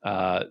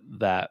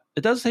 that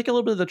it does take a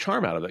little bit of the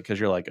charm out of it, because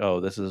you're like,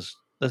 oh, this is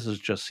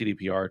just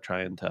CDPR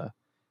trying to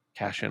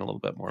cash in a little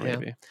bit more,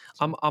 maybe.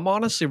 I'm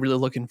honestly really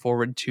looking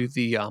forward to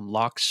the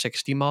Lock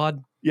 60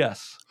 mod.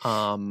 Yes.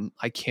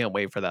 I can't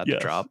wait for that to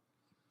drop.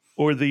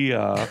 Or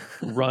the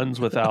runs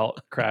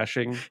without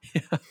crashing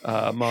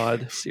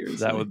mod.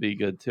 Seriously, that would be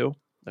good too.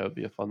 That would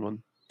be a fun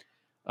one.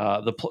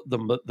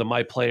 The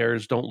my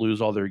players don't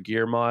lose all their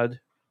gear mod,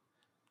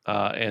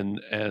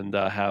 and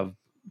have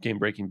game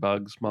breaking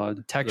bugs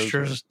mod.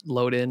 Textures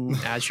load in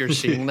as you're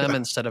seeing them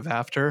instead of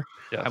after.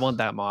 Yes. I want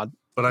that mod.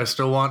 But I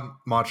still want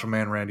Macho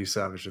Man Randy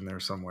Savage in there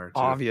somewhere too.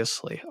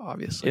 Obviously.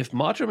 If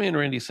Macho Man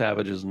Randy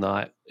Savage is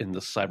not in the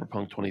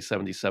Cyberpunk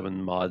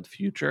 2077 mod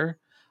future,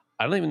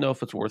 I don't even know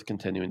if it's worth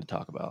continuing to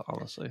talk about,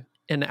 honestly.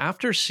 And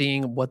after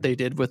seeing what they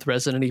did with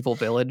Resident Evil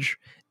Village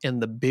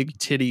and the big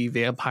titty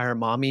vampire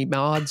mommy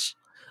mods,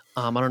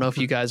 I don't know if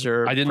you guys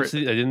are I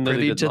didn't know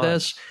privy to mods.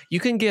 this. You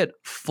can get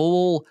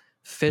full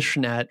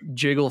fishnet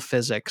jiggle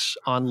physics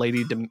on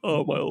Lady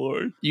Oh my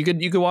lord! You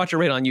could watch it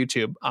right on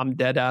YouTube. I'm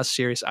dead ass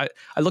serious. I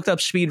looked up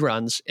speed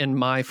runs in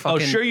my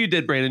fucking. Oh sure you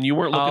did, Brandon. You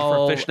weren't looking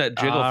for fishnet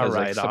jiggle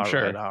physics. I'm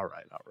sure. All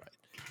right.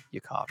 You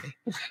caught me.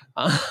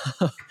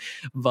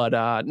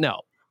 But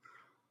no.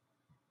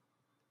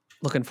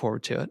 Looking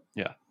forward to it.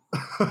 Yeah.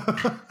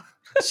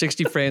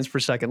 60 frames per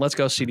second. Let's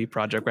go, CD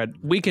Projekt Red.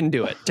 We can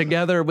do it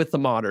together with the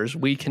modders.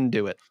 We can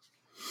do it.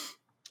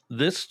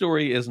 This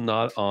story is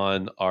not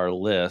on our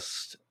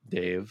list,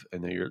 Dave. I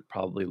know you're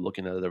probably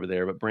looking at it over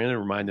there, but Brandon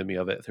reminded me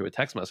of it through a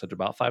text message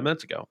about 5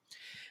 minutes ago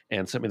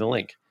and sent me the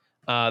link.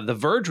 The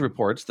Verge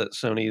reports that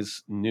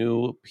Sony's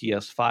new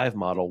PS5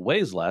 model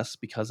weighs less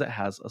because it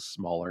has a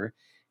smaller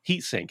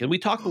heatsink. And we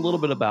talked a little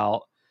bit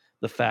about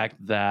the fact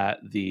that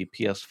the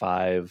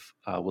PS5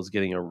 was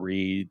getting a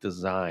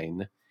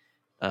redesign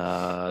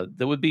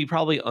that would be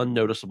probably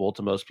unnoticeable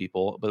to most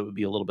people, but it would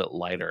be a little bit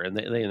lighter. And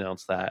they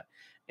announced that.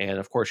 And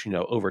of course,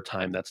 over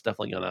time, that's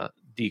definitely going to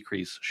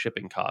decrease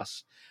shipping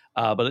costs.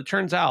 But it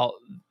turns out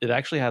it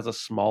actually has a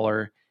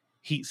smaller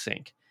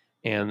heatsink.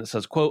 And it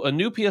says, quote, a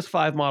new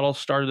PS5 model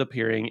started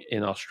appearing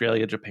in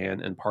Australia,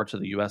 Japan, and parts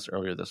of the US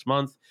earlier this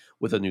month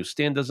with a new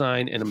stand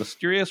design and a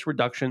mysterious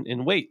reduction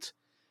in weight.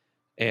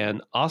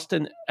 And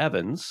Austin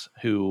Evans,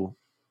 who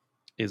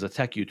is a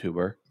tech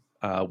YouTuber,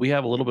 we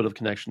have a little bit of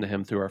connection to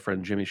him through our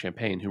friend Jimmy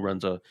Champagne, who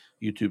runs a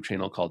YouTube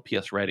channel called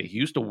PS Ready. He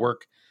used to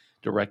work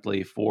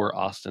directly for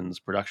Austin's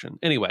production.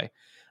 Anyway,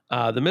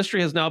 the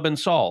mystery has now been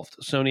solved.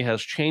 Sony has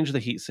changed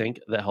the heatsink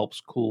that helps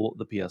cool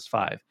the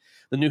PS5.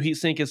 The new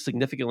heatsink is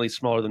significantly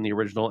smaller than the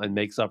original and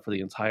makes up for the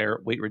entire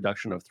weight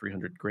reduction of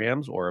 300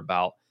 grams, or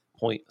about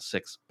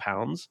 0.6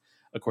 pounds,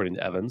 according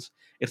to Evans.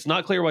 It's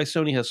not clear why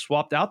Sony has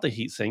swapped out the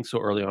heatsink so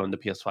early on in the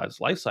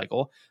PS5's life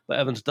cycle, but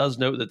Evans does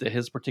note that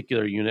his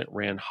particular unit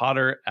ran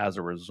hotter as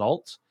a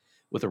result,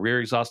 with the rear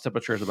exhaust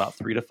temperatures about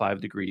 3 to 5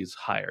 degrees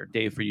higher.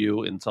 Dave, for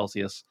you in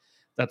Celsius,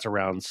 that's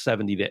around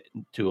 70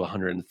 to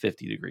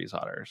 150 degrees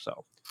hotter.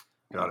 So,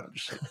 got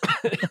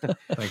it.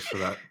 Thanks for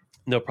that.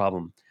 No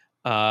problem.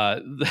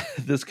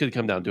 This could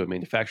come down to a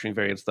manufacturing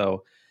variance,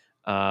 though.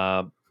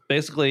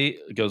 Basically,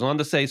 it goes on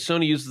to say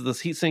Sony uses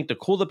this heatsink to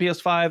cool the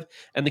PS5,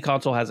 and the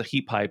console has a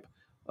heat pipe.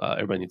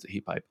 Everybody needs a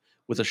heat pipe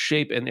with a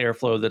shape and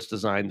airflow that's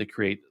designed to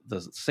create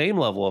the same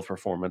level of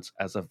performance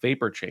as a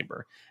vapor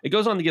chamber. It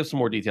goes on to give some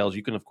more details.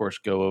 You can, of course,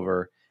 go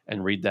over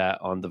and read that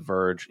on The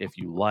Verge if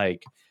you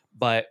like.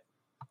 But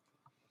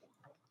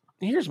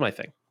here's my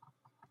thing.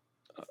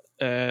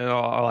 And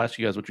I'll ask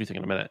you guys what you think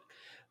in a minute.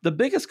 The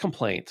biggest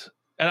complaint,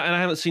 and I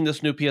haven't seen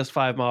this new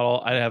PS5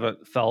 model. I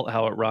haven't felt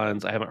how it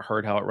runs. I haven't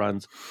heard how it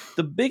runs.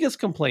 The biggest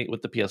complaint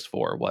with the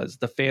PS4 was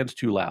the fan's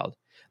too loud.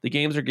 The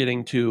games are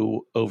getting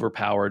too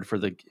overpowered for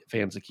the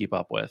fans to keep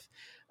up with.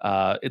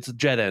 It's a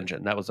jet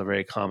engine. That was a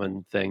very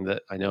common thing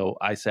that I know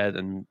I said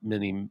and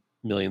many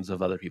millions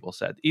of other people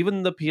said.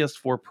 Even the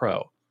PS4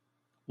 Pro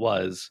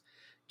was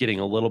getting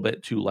a little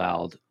bit too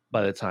loud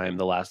by the time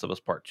The Last of Us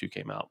Part 2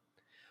 came out.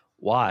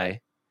 Why?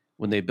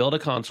 When they build a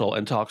console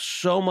and talk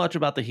so much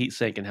about the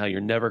heatsink and how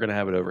you're never going to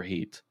have it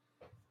overheat,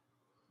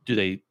 do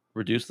they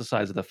reduce the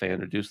size of the fan,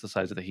 reduce the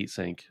size of the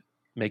heatsink,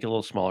 make it a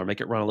little smaller, make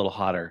it run a little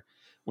hotter,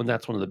 when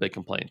that's one of the big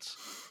complaints?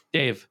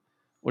 Dave,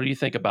 what do you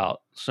think about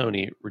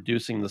Sony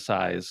reducing the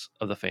size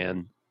of the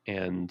fan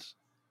and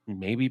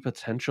maybe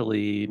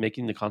potentially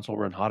making the console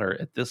run hotter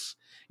at this,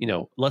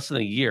 less than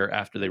a year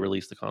after they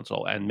released the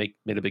console and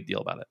made a big deal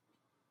about it?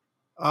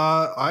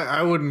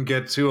 I wouldn't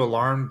get too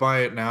alarmed by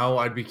it now.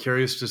 I'd be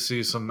curious to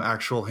see some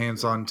actual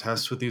hands-on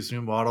tests with these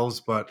new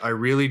models, but I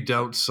really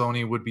doubt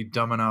Sony would be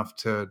dumb enough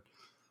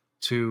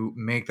to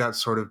make that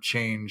sort of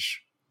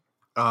change,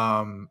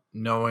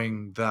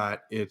 knowing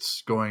that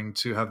it's going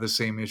to have the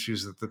same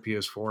issues that the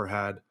PS4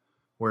 had,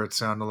 where it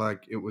sounded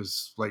like it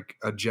was like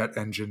a jet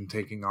engine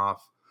taking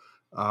off.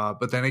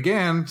 But then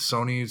again,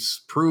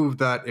 Sony's proved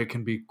that it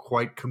can be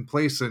quite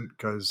complacent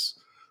because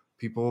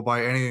people will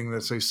buy anything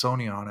that says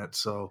Sony on it.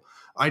 So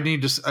I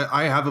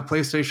have a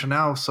PlayStation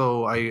now,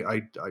 so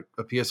a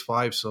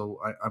PS5, so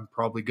I'm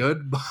probably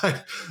good,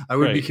 but I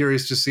would be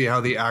curious to see how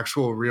the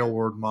actual real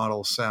world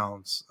model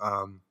sounds.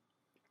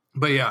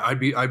 But yeah,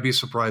 I'd be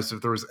surprised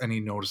if there was any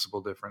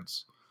noticeable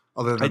difference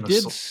other than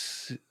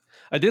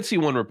I did see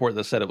one report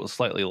that said it was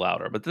slightly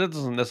louder, but that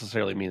doesn't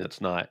necessarily mean it's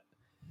not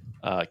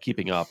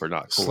keeping up or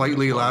not cool.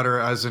 Slightly louder,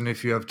 as in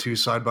if you have two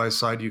side by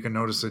side, you can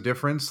notice a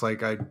difference.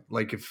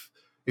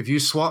 If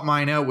you swap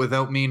mine out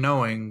without me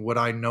knowing, would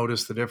I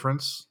notice the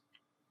difference?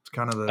 It's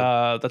kind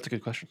of that's a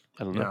good question.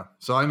 I don't know. Yeah.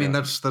 So I mean,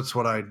 that's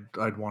what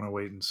I'd want to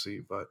wait and see.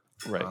 But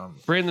right,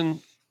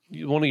 Brandon,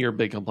 one of your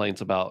big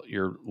complaints about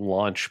your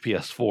launch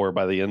PS4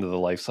 by the end of the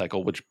life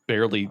cycle, which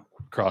barely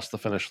crossed the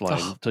finish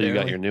line until you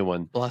got your new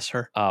one. Bless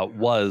her.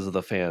 Was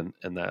the fan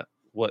and that.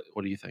 What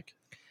do you think?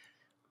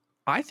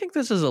 I think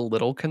this is a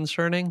little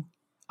concerning.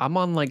 I'm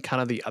on like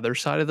kind of the other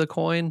side of the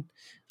coin.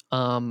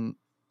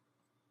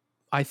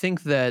 I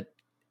think that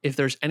if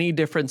there's any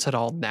difference at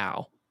all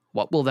now,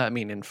 what will that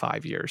mean in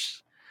 5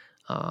 years?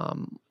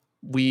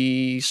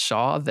 We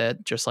saw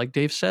that, just like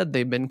Dave said,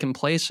 they've been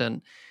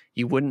complacent.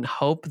 You wouldn't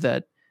hope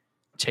that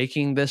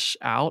taking this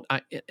out,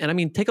 I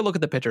mean, take a look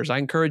at the pictures. I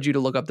encourage you to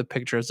look up the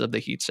pictures of the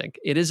heatsink.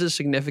 It is a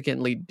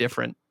significantly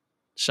different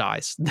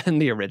size than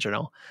the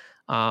original.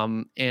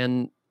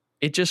 And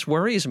it just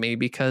worries me,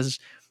 because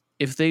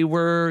if they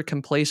were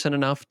complacent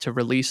enough to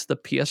release the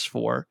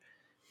PS4,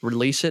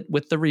 release it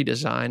with the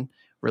redesign,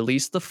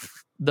 release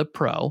the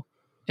Pro,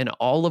 and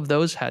all of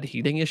those had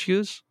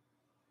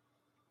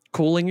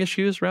cooling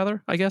issues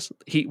rather, I guess.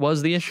 Heat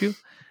was the issue.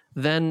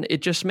 Then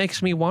it just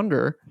makes me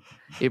wonder.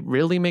 It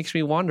really makes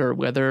me wonder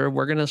whether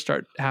we're going to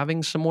start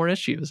having some more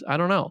issues. I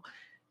don't know.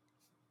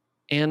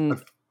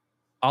 And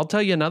I'll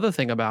tell you another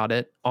thing about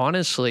it.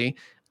 Honestly,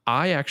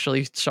 I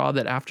actually saw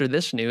that after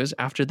this news,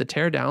 after the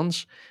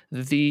teardowns,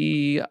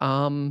 the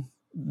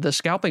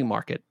scalping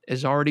market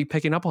is already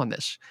picking up on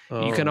this.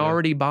 You can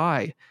already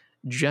buy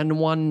Gen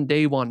 1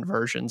 day one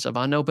versions of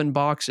unopened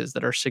boxes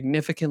that are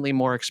significantly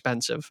more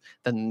expensive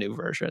than the new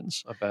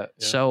versions. I bet.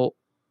 Yeah. So,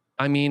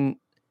 I mean,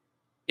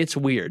 it's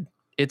weird.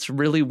 It's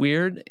really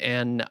weird,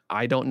 and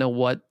I don't know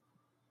what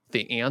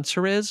the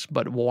answer is,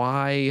 but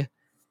why,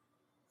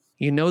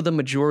 the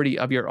majority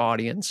of your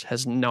audience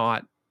has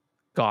not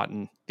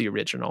gotten the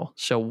original.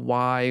 So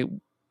why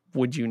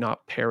would you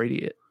not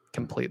parody it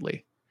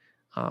completely?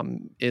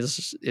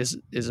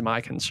 Is my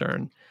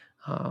concern.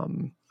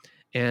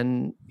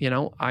 And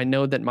I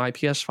know that my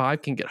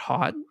PS5 can get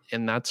hot,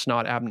 and that's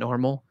not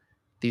abnormal.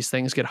 These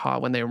things get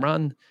hot when they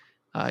run.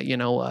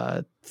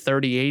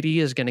 3080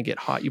 is going to get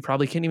hot. You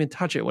probably can't even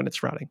touch it when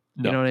it's running.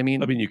 No. You know what I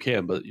mean? I mean, you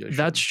can, but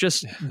that's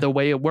just the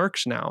way it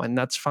works now, and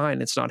that's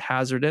fine. It's not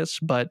hazardous,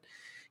 but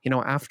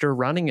after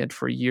running it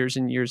for years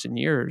and years and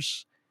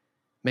years,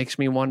 makes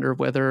me wonder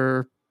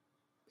whether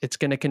it's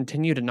going to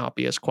continue to not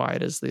be as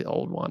quiet as the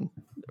old one,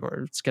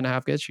 or it's going to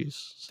have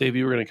issues. Dave,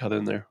 you were going to cut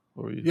in there.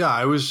 What were you? Yeah,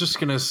 I was just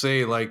going to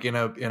say, like, in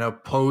a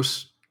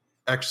post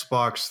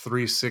Xbox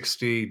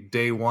 360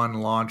 day one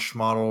launch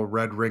model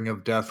Red Ring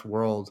of Death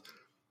world,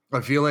 I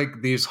feel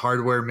like these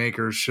hardware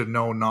makers should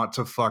know not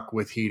to fuck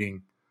with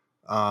heating.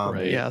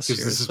 Right. Yeah,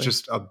 because this is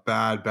just a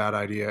bad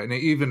idea. And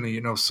even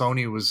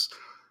Sony was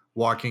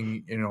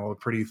walking a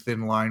pretty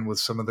thin line with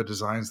some of the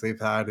designs they've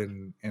had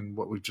and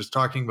what we're just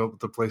talking about with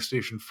the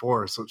PlayStation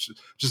 4. So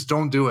just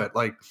don't do it.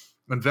 Like,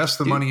 invest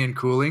the money in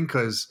cooling,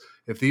 because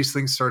if these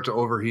things start to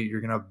overheat,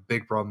 you're gonna have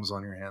big problems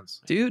on your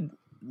hands. Dude,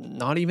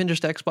 not even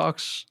just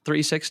Xbox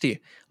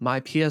 360. My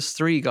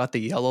PS3 got the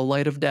yellow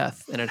light of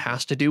death, and it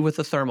has to do with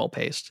the thermal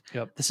paste.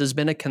 Yep. This has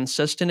been a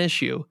consistent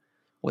issue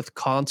with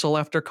console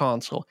after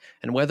console.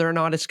 And whether or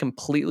not it's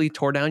completely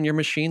tore down your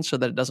machine so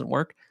that it doesn't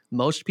work,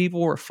 most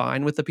people were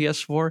fine with the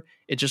PS4.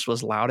 It just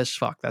was loud as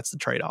fuck. That's the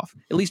trade-off.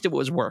 At least it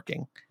was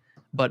working.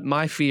 But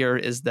my fear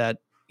is that,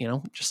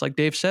 just like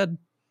Dave said,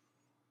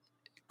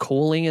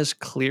 cooling is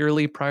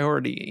clearly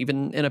priority.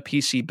 Even in a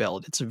PC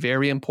build, it's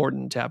very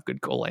important to have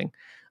good cooling.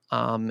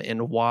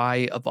 And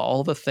why, of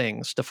all the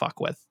things to fuck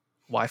with,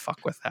 why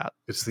fuck with that?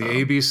 It's the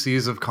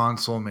ABCs of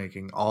console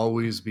making.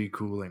 Always be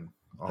cooling.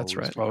 That's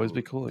right. Always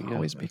be cooling. Yeah,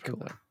 always be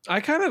cooling.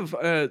 I kind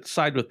of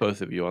side with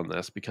both of you on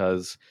this,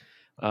 because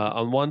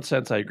on one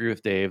sense, I agree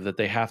with Dave that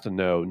they have to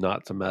know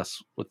not to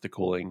mess with the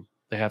cooling.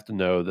 They have to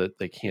know that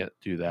they can't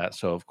do that.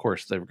 So, of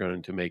course, they're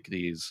going to make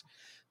these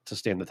to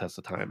stand the test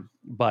of time.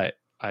 But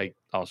I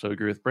also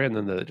agree with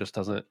Brandon that it just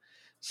doesn't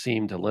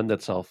seem to lend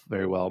itself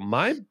very well.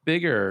 My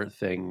bigger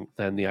thing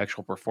than the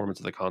actual performance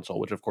of the console,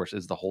 which, of course,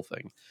 is the whole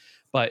thing,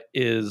 but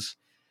is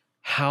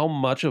how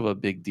much of a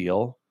big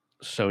deal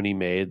Sony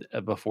made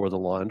before the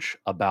launch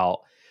about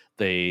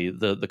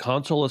the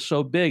console is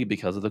so big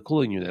because of the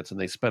cooling units, and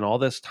they spent all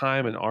this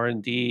time and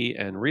R&D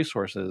and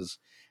resources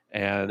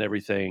and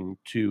everything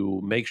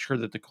to make sure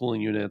that the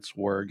cooling units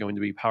were going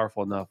to be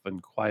powerful enough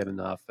and quiet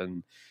enough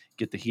and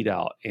get the heat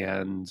out.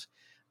 And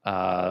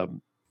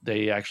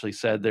they actually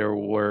said there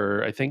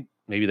were, I think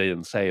maybe they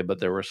didn't say, but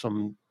there were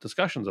some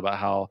discussions about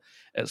how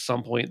at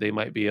some point they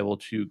might be able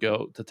to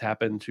go to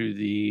tap into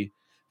the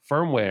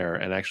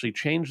firmware and actually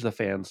change the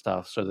fan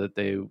stuff so that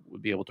they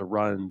would be able to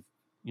run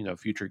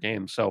future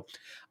games. So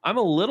I'm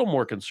a little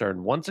more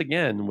concerned once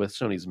again with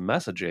Sony's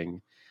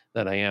messaging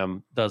than I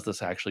am, does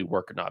this actually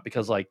work or not?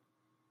 Because, like,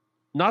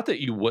 not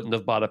that you wouldn't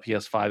have bought a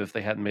PS5 if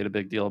they hadn't made a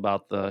big deal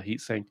about the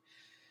heatsink,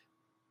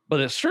 but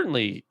it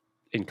certainly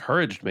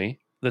encouraged me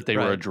that they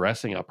were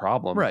addressing a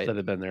problem that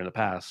had been there in the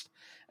past.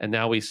 And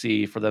now we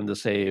see, for them to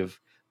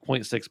save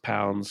 0.6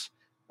 pounds,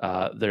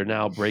 they're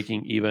now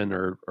breaking even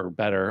or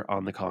better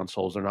on the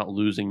consoles. They're not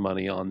losing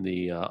money on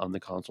the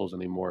consoles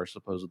anymore,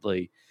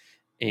 supposedly.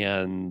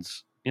 And,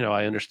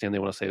 I understand they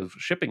want to save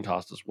shipping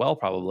costs as well,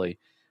 probably,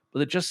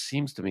 but it just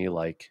seems to me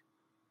like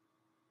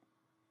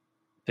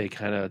they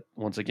kind of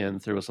once again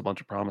threw us a bunch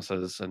of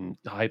promises and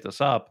hyped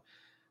us up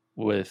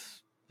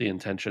with the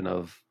intention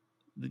of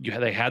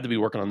they had to be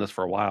working on this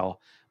for a while,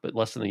 but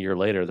less than a year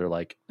later, they're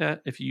like,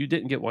 if you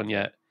didn't get one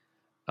yet,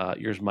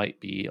 yours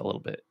might be a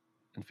little bit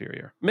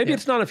inferior. Maybe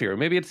it's not inferior.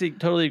 Maybe it's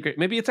totally great.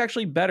 Maybe it's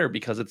actually better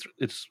because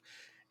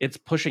it's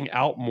pushing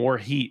out more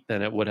heat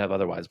than it would have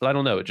otherwise. But I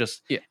don't know. It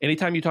just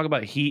anytime you talk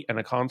about heat and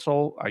a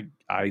console,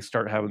 I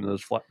start having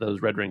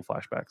those red ring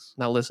flashbacks.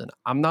 Now listen,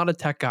 I'm not a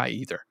tech guy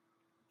either,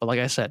 but like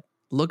I said,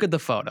 look at the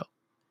photo.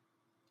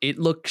 It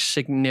looks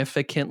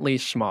significantly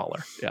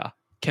smaller. Yeah,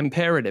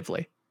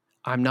 comparatively.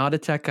 I'm not a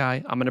tech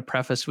guy. I'm going to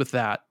preface with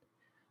that.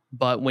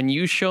 But when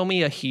you show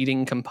me a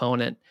heating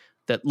component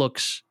that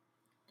looks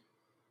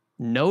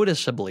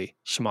noticeably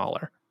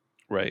smaller,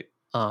 right?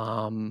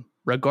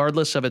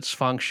 Regardless of its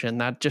function,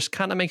 that just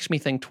kind of makes me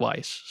think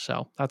twice.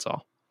 So that's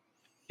all.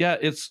 Yeah,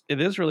 it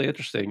is really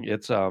interesting.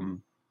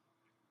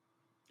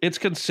 It's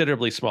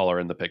considerably smaller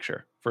in the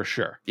picture for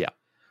sure. Yeah.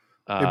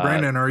 Hey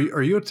Brandon, are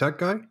you a tech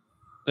guy?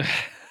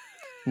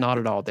 Not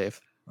at all, Dave.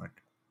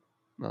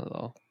 Not at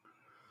all.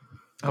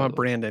 I'm a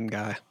Brandon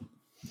guy.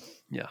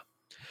 Yeah.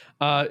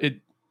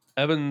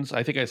 Evans,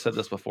 I think I said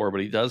this before,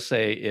 but he does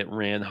say it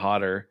ran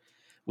hotter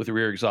with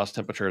rear exhaust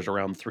temperatures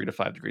around 3 to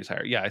 5 degrees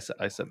higher. Yeah,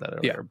 I said that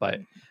earlier. But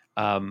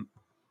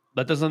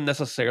that doesn't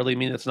necessarily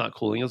mean it's not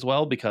cooling as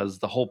well, because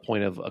the whole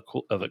point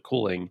of it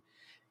cooling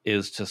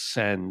is to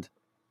send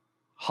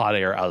hot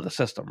air out of the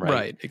system, right?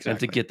 Right, exactly. And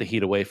to get the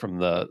heat away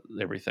from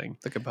everything.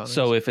 The components.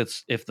 So if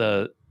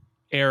the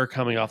air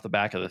coming off the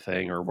back of the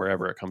thing or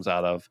wherever it comes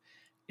out of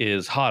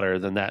is hotter,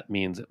 then that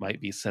means it might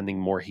be sending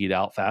more heat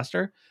out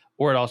faster.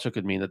 Or it also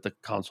could mean that the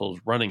console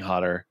is running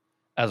hotter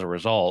as a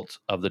result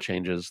of the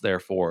changes.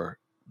 Therefore,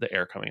 the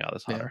air coming out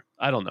is hotter.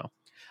 Yeah. I don't know.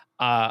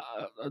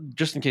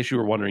 Just in case you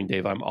were wondering,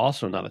 Dave, I'm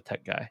also not a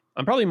tech guy.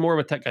 I'm probably more of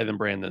a tech guy than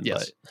Brandon.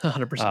 Yes, but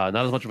 100%.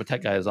 Not as much of a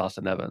tech guy as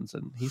Austin Evans,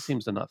 and he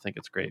seems to not think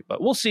it's great. But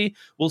we'll see.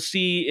 We'll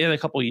see in a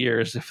couple of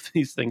years if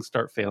these things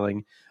start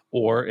failing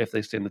or if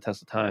they stand the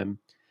test of time.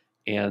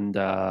 And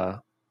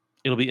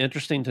it'll be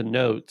interesting to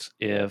note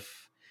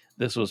if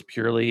this was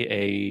purely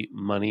a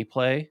money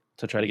play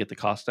to try to get the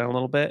cost down a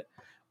little bit,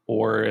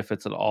 or if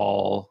it's at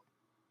all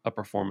a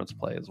performance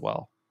play as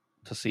well,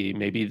 to see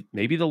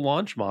maybe the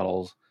launch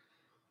models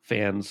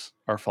fans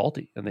are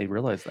faulty and they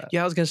realize that.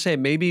 Yeah, I was gonna say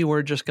maybe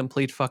we're just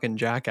complete fucking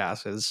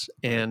jackasses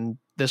and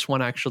this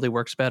one actually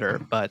works better,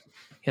 but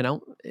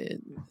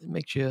it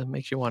makes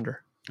you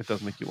wonder. It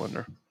does make you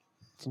wonder.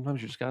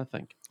 Sometimes you just gotta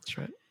think. That's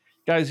right.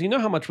 Guys, you know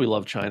how much we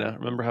love China.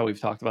 Remember how we've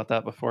talked about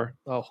that before?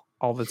 Oh,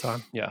 all the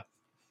time. Yeah.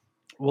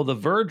 Well, The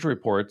Verge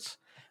reports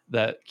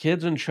that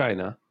kids in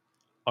China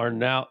are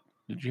now.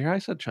 Did you hear I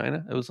said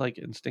China? It was like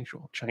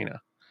instinctual.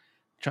 China.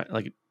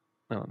 Like,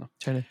 I don't know.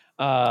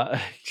 China.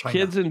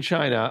 Kids in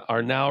China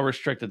are now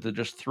restricted to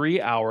just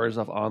 3 hours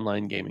of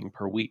online gaming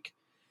per week.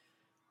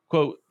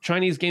 Quote,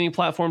 Chinese gaming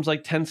platforms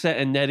like Tencent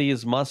and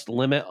NetEase must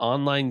limit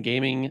online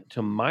gaming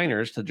to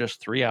minors to just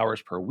 3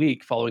 hours per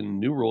week following the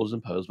new rules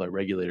imposed by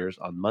regulators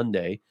on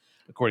Monday,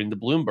 according to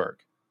Bloomberg.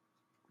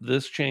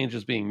 This change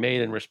is being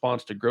made in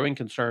response to growing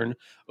concern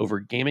over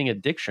gaming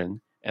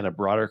addiction and a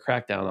broader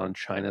crackdown on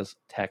China's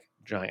tech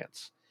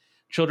giants.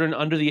 Children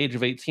under the age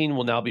of 18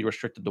 will now be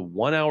restricted to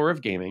 1 hour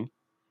of gaming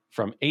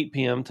from 8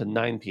 p.m. to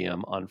 9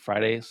 p.m. on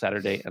Friday,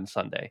 Saturday, and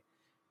Sunday,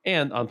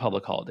 and on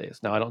public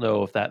holidays. Now, I don't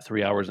know if that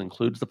 3 hours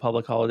includes the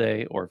public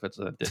holiday or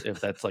if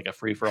that's like a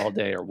free-for-all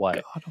day or what.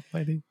 God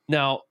almighty.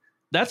 Now,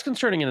 that's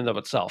concerning in and of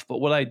itself, but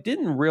what I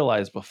didn't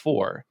realize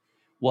before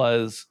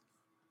was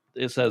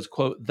it says,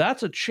 quote,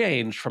 that's a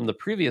change from the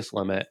previous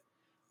limit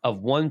of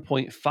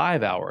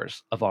 1.5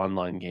 hours of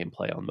online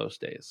gameplay on most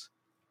days.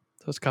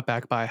 So it's cut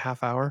back by a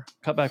half hour?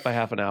 Cut back by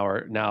half an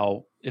hour.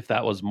 Now, if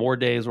that was more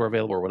days were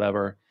available or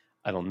whatever,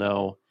 I don't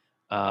know.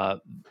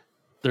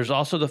 There's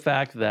also the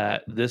fact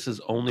that this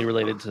is only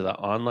related to the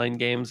online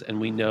games,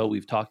 and we know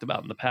we've talked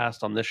about in the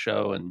past on this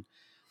show and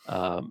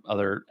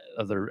other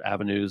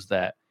avenues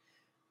that,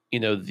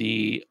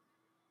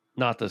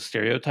 not the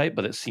stereotype,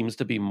 but it seems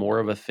to be more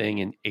of a thing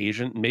in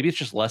Asian. Maybe it's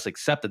just less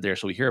accepted there,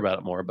 so we hear about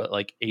it more. But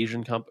like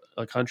Asian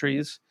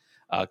countries,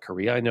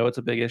 Korea, I know it's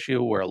a big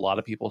issue where a lot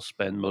of people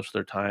spend most of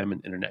their time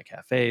in internet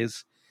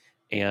cafes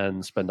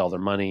and spend all their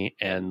money.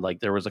 And like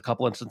there was a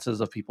couple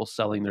instances of people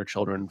selling their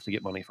children to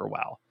get money for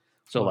WoW.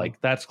 So like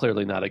that's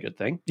clearly not a good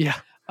thing. Yeah.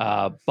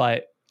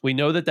 But we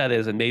know that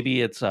is, and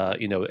maybe it's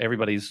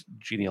everybody's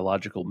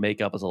genealogical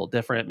makeup is a little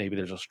different. Maybe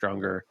there's a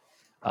stronger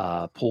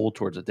pull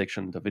towards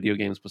addiction to video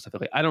games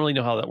specifically. I don't really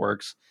know how that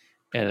works.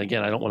 And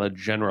again, I don't want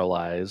to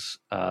generalize,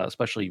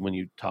 especially when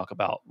you talk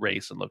about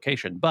race and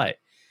location, but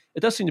it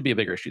does seem to be a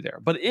bigger issue there.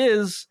 But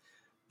is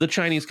the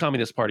Chinese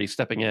Communist Party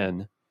stepping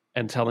in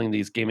and telling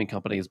these gaming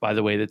companies, by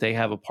the way, that they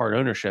have a part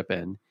ownership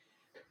in,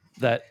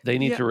 that they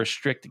need to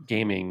restrict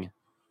gaming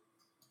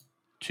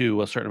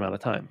to a certain amount of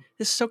time?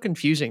 This is so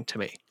confusing to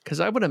me because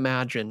I would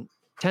imagine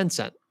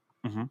Tencent,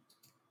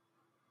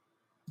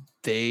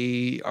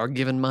 they are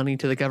giving money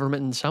to the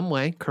government in some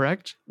way,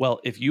 correct? Well,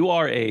 if you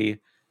are a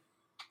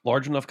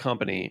large enough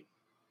company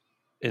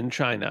in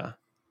China,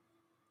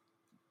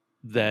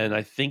 then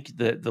I think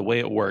that the way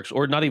it works,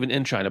 or not even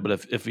in China,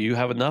 but if you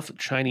have enough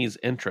Chinese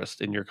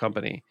interest in your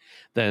company,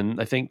 then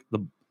I think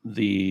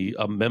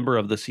a member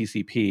of the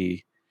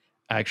CCP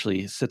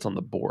actually sits on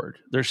the board.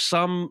 There's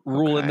some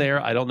rule in there.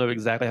 I don't know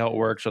exactly how it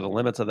works or the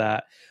limits of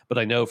that, but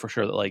I know for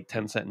sure that like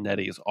Tencent and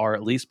NetEase are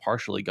at least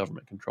partially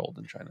government controlled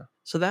in China.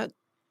 So that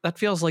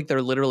feels like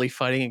they're literally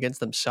fighting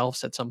against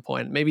themselves at some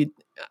point. Maybe,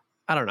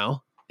 I don't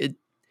know.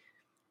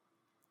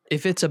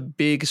 If it's a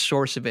big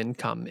source of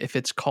income, if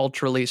it's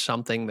culturally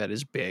something that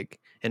is big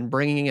and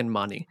bringing in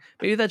money,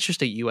 maybe that's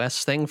just a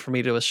US thing for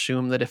me to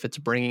assume that if it's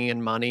bringing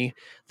in money,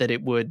 that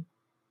it would,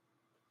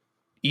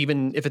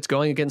 even if it's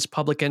going against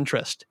public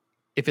interest,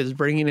 if it's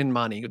bringing in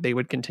money, they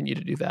would continue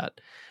to do that.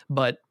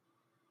 But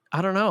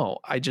I don't know.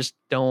 I just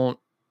don't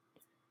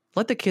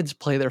let the kids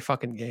play their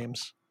fucking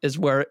games is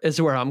where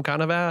I'm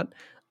kind of at.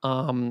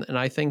 And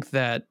I think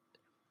that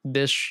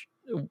this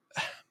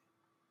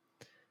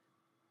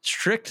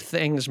strict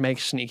things make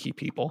sneaky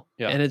people.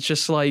 Yeah. And it's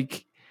just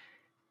like,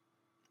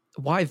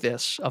 why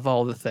this of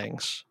all the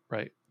things?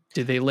 Right.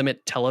 Do they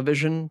limit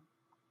television?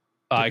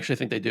 I actually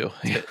think they do.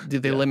 Do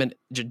they limit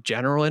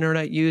general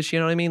internet use? You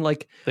know what I mean?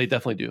 Like, they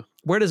definitely do.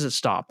 Where does it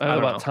stop? I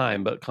don't know about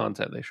time, but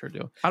content they sure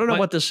do. I don't know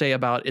what to say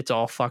about it's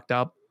all fucked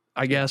up,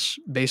 I guess,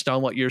 based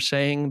on what you're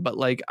saying. But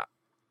like,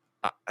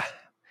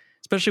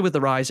 especially with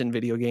the rise in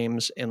video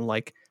games and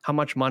like how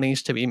much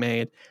money's to be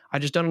made, I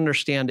just don't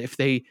understand if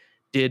they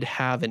did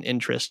have an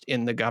interest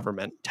in the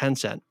government.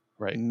 Tencent,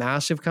 right?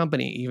 Massive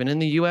company, even in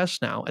the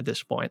US now at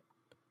this point.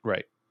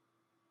 Right.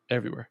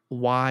 Everywhere.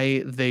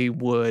 Why they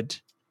would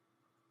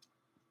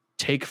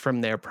take from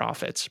their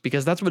profits,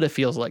 because that's what it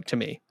feels like to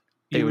me.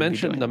 You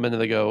mentioned a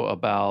minute ago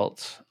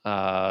about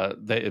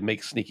it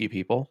makes sneaky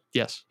people.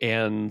 Yes.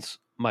 And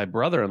my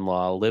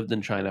brother-in-law lived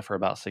in China for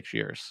about 6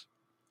 years.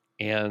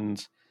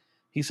 And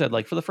he said,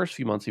 like, for the first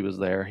few months he was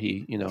there,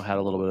 he, had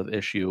a little bit of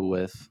issue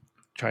with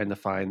trying to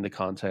find the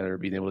content or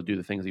being able to do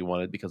the things he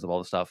wanted because of all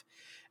the stuff.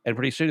 And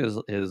pretty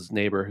soon his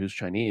neighbor, who's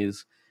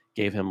Chinese,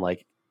 gave him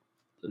like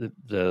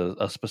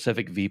a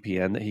specific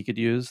VPN that he could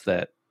use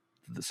that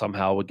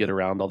somehow would get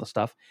around all the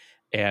stuff.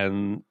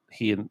 And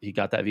he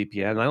got that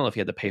VPN. I don't know if he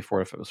had to pay for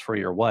it, if it was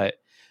free or what,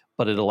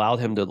 but it allowed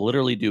him to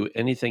literally do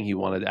anything he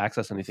wanted,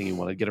 access anything he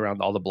wanted, get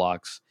around all the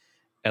blocks.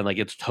 And like,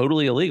 it's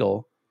totally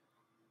illegal,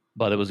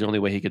 but it was the only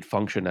way he could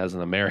function as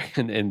an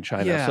American in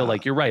China. Yeah. So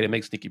like, you're right. It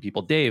makes sneaky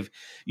people. Dave,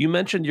 you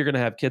mentioned you're going to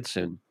have kids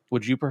soon.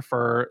 Would you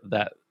prefer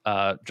that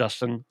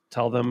Justin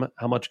tell them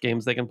how much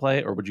games they can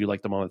play, or would you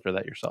like to monitor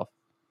that yourself?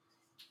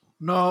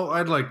 No,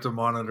 I'd like to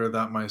monitor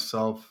that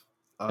myself.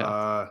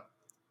 Yeah.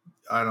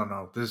 I don't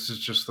know. This is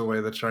just the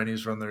way the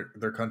Chinese run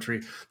their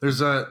country.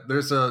 There's a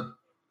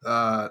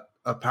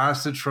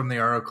passage from the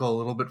article a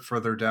little bit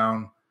further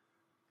down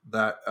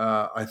that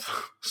I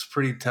thought was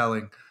pretty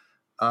telling.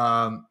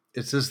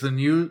 It says the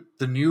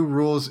new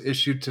rules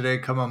issued today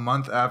come a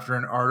month after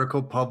an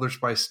article published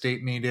by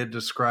state media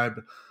described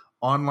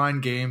online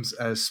games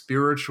as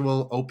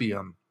spiritual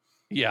opium.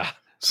 Yeah.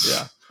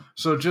 Yeah.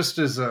 So just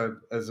as a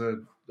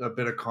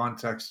bit of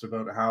context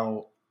about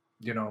how,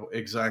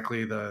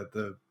 exactly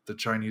the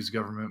Chinese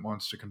government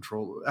wants to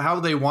control, how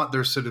they want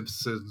their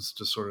citizens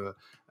to sort of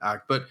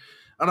act. But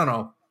I don't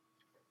know.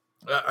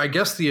 I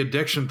guess the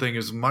addiction thing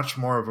is much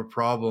more of a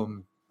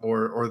problem,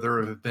 or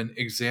there have been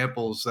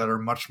examples that are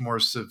much more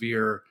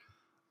severe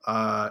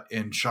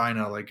in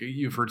China. Like,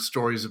 you've heard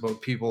stories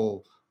about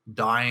people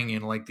dying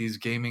in like these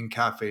gaming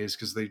cafes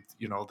because they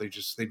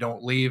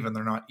don't leave and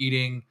they're not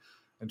eating,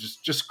 and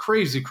just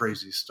crazy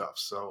stuff.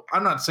 So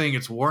I'm not saying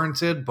it's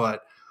warranted,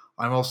 but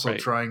I'm also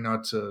trying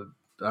not to,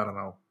 I don't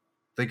know,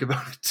 think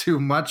about it too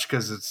much,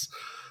 because it's,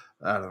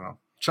 I don't know.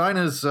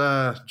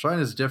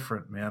 China's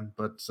different, man.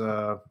 But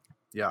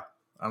yeah,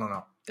 I don't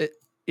know.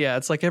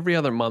 It's like every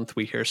other month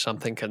we hear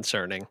something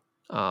concerning.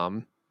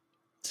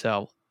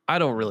 So I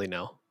don't really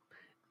know.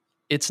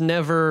 I'm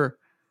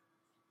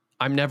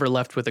never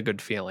left with a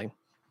good feeling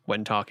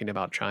when talking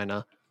about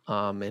China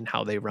and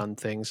how they run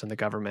things and the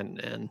government,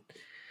 and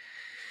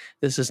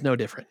this is no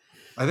different.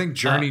 I think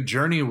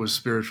Journey was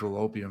spiritual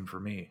opium for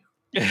me.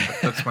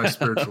 That's my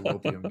spiritual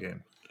opium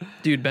game.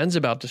 Dude, Ben's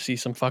about to see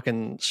some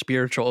fucking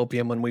spiritual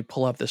opium when we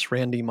pull up this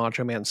Randy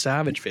Macho Man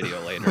Savage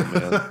video later,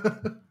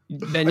 man.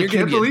 Ben, I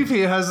can't believe he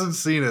hasn't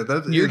seen it.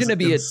 You're going to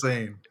be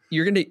insane.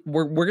 We're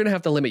going to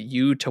have to limit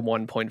you to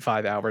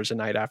 1.5 hours a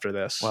night after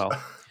this. Wow.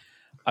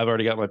 I've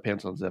already got my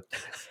pants unzipped.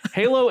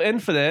 Halo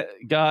Infinite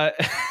got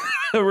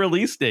a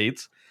release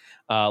date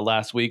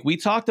last week. We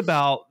talked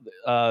about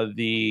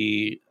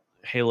the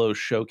Halo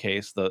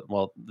showcase, the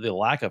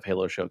lack of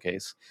Halo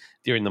showcase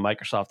during the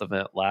Microsoft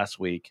event last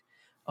week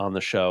on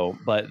the show.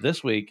 But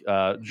this week,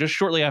 just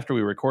shortly after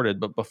we recorded,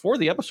 but before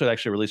the episode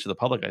actually released to the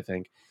public, I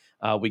think,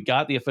 we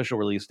got the official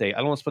release date. I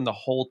don't want to spend a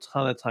whole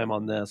ton of time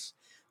on this,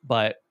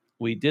 but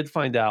we did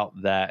find out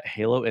that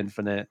Halo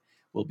Infinite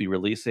will be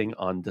releasing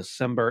on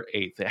December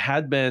 8th. It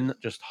had been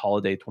just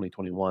holiday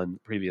 2021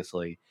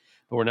 previously,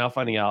 but we're now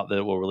finding out that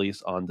it will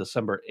release on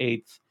December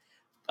 8th.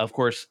 Of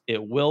course,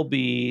 it will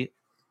be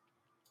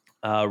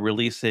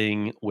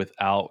releasing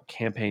without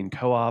campaign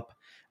co-op,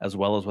 as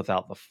well as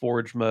without the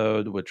Forge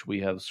mode, which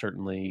we have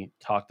certainly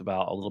talked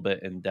about a little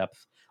bit in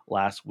depth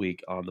last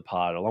week on the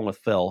pod, along with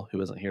Phil,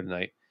 who isn't here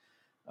tonight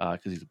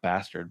because he's a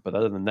bastard. But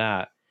other than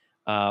that,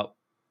 are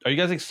you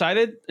guys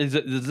excited?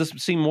 Does this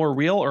seem more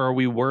real, or are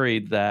we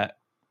worried that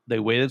they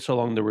waited so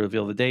long to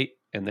reveal the date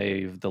and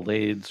they've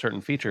delayed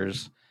certain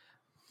features?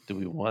 Do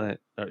we want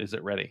it, or is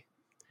it ready?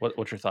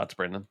 What's your thoughts,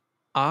 Brandon?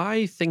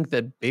 I think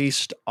that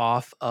based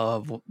off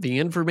of the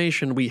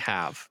information we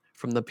have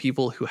from the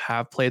people who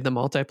have played the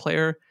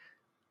multiplayer,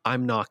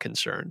 I'm not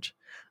concerned.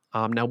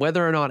 Now,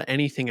 whether or not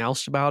anything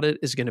else about it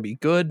is going to be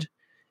good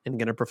and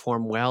going to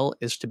perform well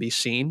is to be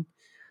seen.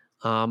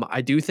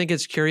 I do think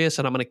it's curious,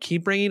 and I'm going to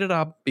keep bringing it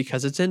up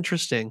because it's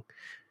interesting.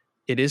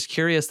 It is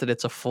curious that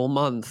it's a full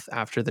month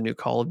after the new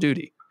Call of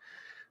Duty.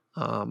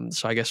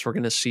 So I guess we're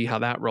going to see how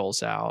that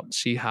rolls out,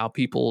 see how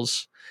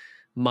people's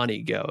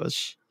money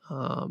goes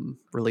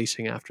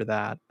releasing after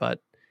that. But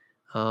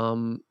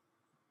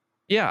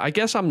yeah, I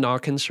guess I'm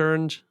not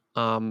concerned,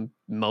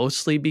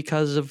 mostly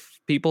because of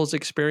people's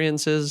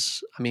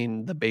experiences. I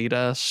mean, the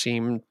beta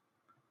seemed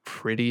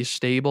pretty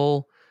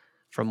stable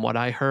from what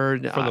I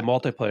heard. For the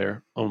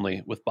multiplayer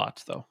only with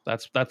bots, though.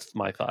 That's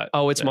my thought.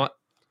 Oh, it's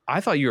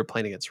I thought you were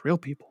playing against real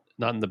people.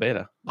 Not in the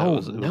beta. No,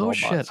 it was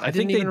shit. Bots. I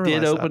think they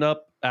did open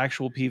up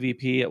actual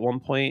PvP at one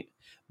point,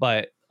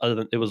 but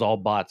it was all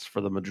bots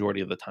for the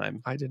majority of the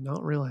time. I did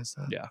not realize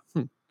that.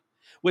 Yeah.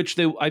 Which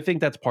I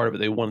think that's part of it.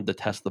 They wanted to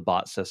test the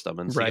bot system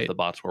and see if the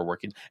bots were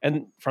working.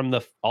 And from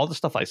all the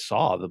stuff I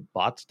saw, the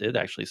bots did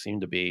actually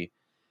seem to be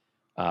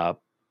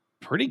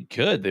pretty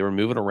good. They were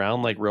moving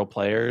around like real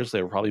players.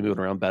 They were probably moving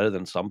around better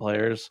than some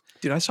players.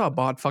 Dude, I saw a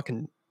bot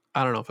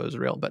I don't know if it was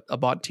real, but a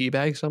bot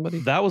teabag somebody.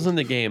 That was in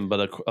the game,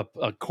 but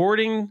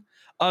according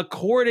to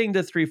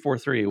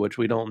 343, which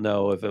we don't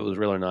know if it was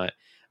real or not,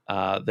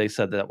 they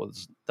said that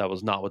was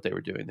not what they were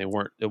doing.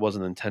 It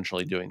wasn't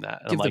intentionally doing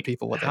that. And Give the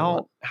people what they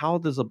want. How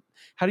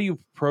do you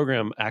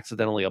program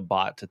accidentally a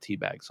bot to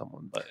teabag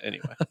someone? But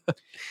anyway,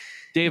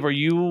 Dave,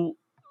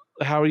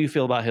 how do you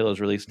feel about Halo's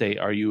release date?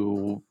 Are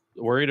you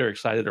worried or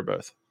excited or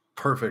both?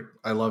 Perfect.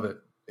 I love it.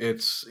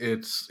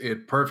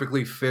 It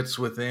perfectly fits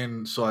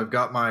within. So I've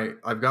got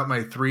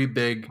my 3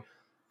 big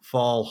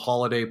fall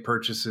holiday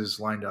purchases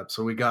lined up.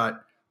 So we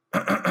got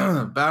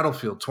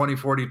Battlefield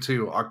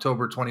 2042,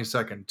 October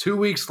 22nd. 2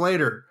 weeks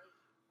later,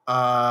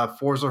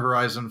 Forza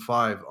Horizon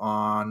 5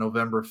 on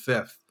November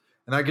 5th.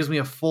 And that gives me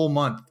a full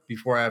month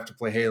before I have to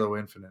play Halo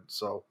Infinite.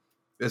 So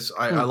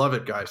I love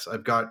it, guys.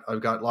 I've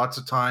got lots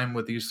of time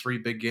with these 3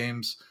 big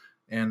games.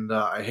 And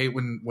I hate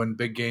when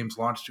big games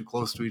launch too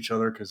close to each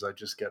other because I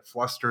just get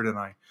flustered and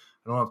I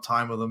don't have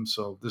time with them.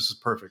 So this is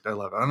perfect. I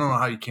love it. I don't know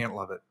how you can't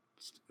love it.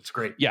 It's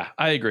great. Yeah,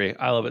 I agree.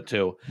 I love it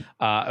too.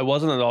 I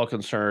wasn't at all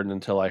concerned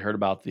until I heard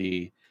about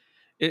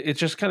it's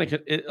just kind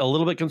of a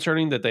little bit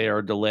concerning that they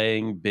are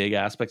delaying big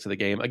aspects of the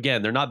game.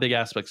 Again, they're not big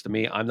aspects to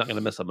me. I'm not going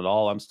to miss them at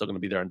all. I'm still going to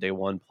be there on day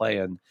one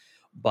playing.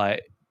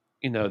 But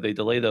they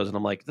delay those, and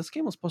I'm like, this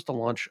game was supposed to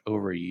launch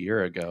over a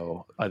year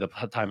ago by the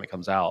time it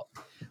comes out.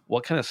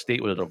 What kind of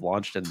state would it have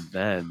launched in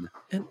then?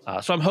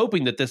 So I'm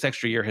hoping that this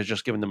extra year has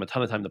just given them a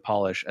ton of time to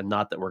polish, and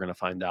not that we're going to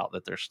find out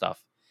that there's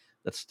stuff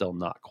that's still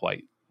not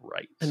quite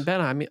right. And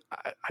Ben, I mean,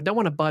 I don't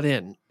want to butt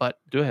in, but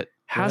do it.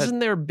 Hasn't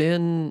there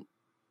been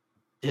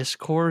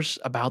discourse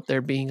about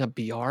there being a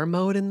BR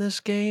mode in this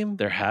game?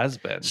 There has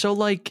been. So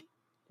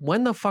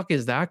when the fuck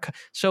is that?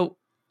 So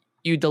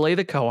you delay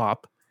the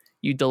co-op,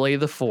 you delay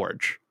the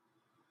Forge.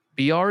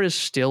 BR is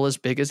still as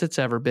big as it's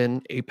ever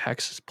been.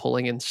 Apex is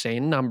pulling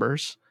insane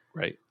numbers.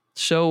 Right.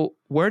 So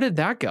where did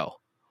that go?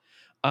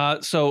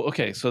 So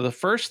the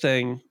first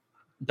thing,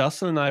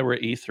 Dustin and I were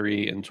at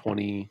E3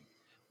 in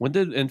when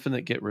did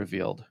Infinite get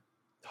revealed?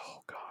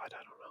 Oh God, I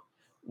don't know.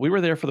 We were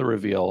there for the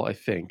reveal, I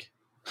think,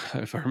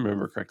 if I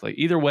remember correctly.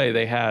 Either way,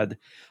 they had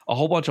a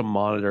whole bunch of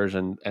monitors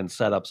and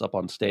setups up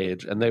on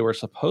stage, and they were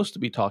supposed to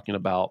be talking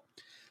about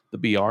the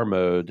BR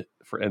mode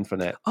for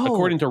Infinite,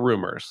 according to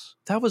rumors.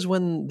 That was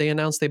when they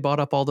announced they bought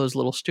up all those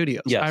little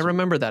studios. Yes. I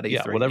remember that E3.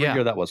 Yeah, whatever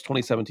year that was,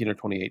 2017 or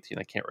 2018,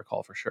 I can't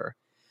recall for sure.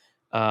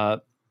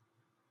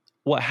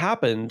 What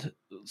happened,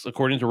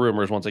 according to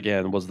rumors, once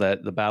again, was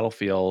that the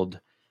Battlefield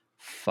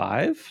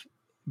 5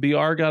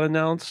 BR got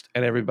announced,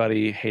 and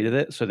everybody hated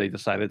it, so they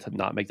decided to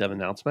not make that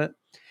announcement.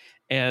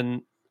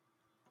 And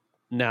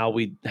now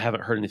we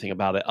haven't heard anything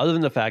about it, other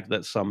than the fact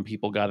that some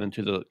people got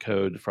into the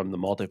code from the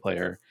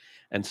multiplayer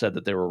and said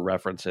that there were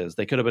references.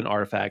 They could have been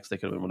artifacts, they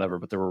could have been whatever,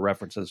 but there were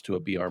references to a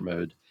BR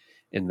mode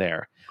in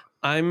there.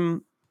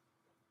 I'm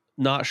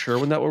not sure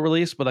when that will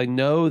release, but I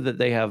know that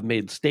they have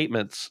made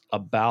statements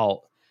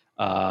about,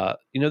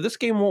 this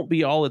game won't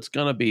be all it's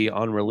going to be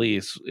on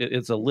release.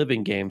 It's a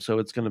living game, so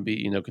it's going to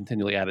be,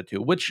 continually added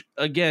to, which,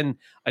 again,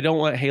 I don't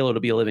want Halo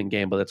to be a living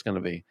game, but it's going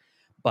to be.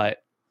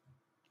 But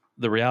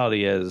the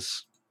reality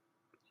is,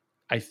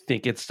 I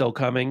think it's still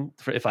coming.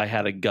 If I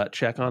had a gut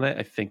check on it,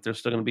 I think there's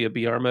still going to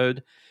be a BR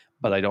mode,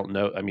 but I don't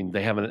know. I mean,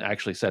 they haven't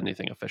actually said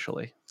anything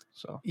officially.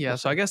 So yeah,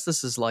 so I guess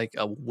this is like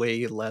a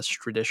way less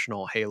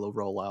traditional Halo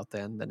rollout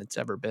than it's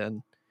ever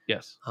been.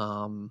 Yes.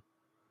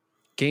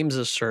 games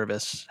as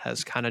service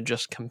has kind of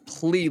just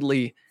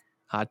completely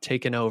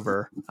taken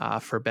over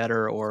for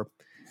better or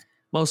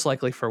most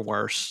likely for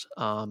worse.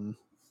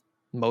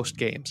 Most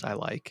games I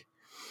like,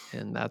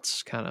 and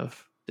that's kind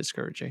of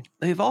discouraging.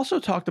 They've also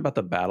talked about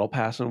the battle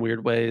pass in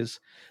weird ways,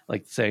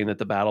 like saying that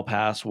the battle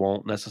pass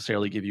won't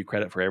necessarily give you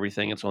credit for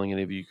everything. It's only going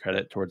to give you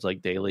credit towards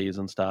like dailies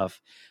and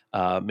stuff.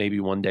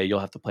 Maybe one day you'll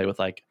have to play with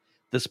like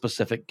the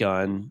specific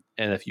gun,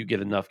 and if you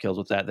get enough kills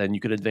with that, then you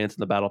could advance in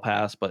the battle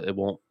pass, but it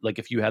won't, like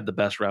if you had the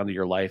best round of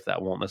your life,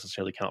 that won't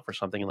necessarily count for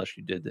something unless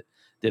you did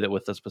it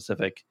with the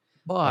specific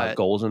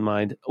goals in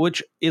mind,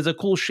 which is a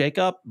cool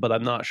shakeup, but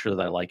I'm not sure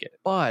that I like it.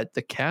 But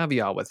the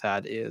caveat with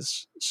that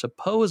is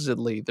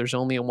supposedly there's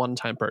only a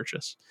one-time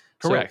purchase.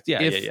 Correct. So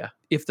yeah.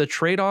 If the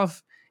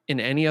trade-off in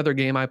any other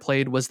game I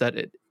played was that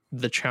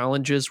the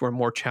challenges were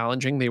more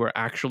challenging, they were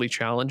actually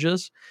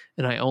challenges,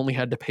 and I only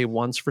had to pay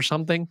once for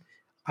something,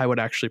 I would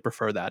actually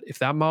prefer that. If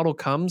that model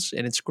comes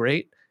and it's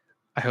great,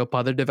 I hope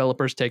other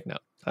developers take note.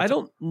 I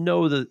don't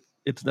know that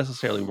it's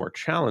necessarily more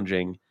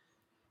challenging.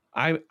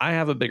 I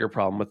have a bigger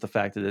problem with the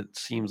fact that it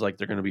seems like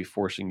they're going to be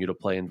forcing you to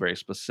play in very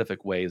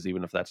specific ways,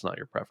 even if that's not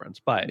your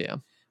preference. But yeah,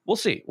 we'll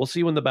see. We'll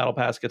see when the battle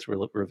pass gets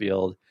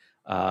revealed.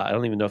 I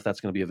don't even know if that's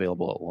going to be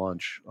available at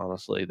launch.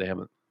 Honestly, they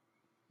haven't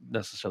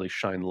necessarily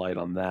shined light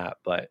on that.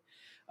 But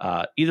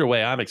either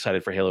way, I'm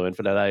excited for Halo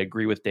Infinite. I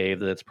agree with Dave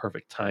that it's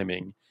perfect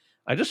timing.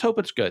 I just hope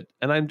it's good.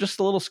 And I'm just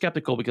a little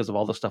skeptical because of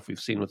all the stuff we've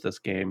seen with this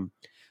game.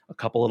 A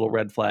couple little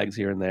red flags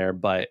here and there,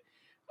 but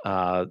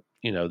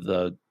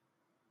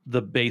the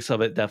base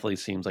of it definitely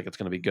seems like it's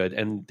going to be good.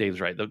 And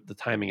Dave's right. The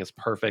timing is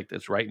perfect.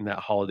 It's right in that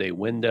holiday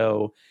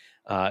window.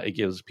 It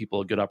gives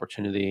people a good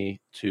opportunity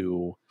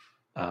to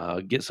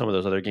get some of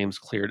those other games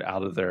cleared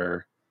out of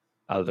their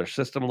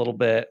system a little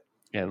bit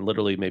and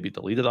literally maybe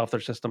deleted off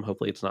their system.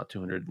 Hopefully it's not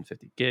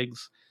 250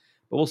 gigs,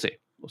 but we'll see.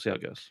 We'll see how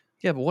it goes.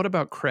 Yeah, but what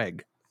about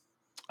Craig?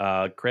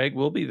 Craig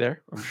will be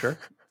there, I'm sure.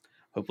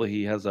 Hopefully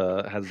he has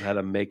had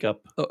a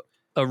makeup,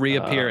 a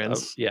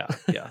reappearance. Yeah.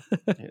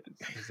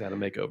 He's had a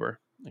makeover,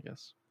 I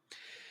guess.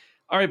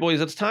 All right,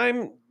 boys, it's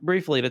time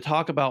briefly to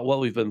talk about what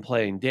we've been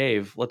playing.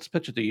 Dave, let's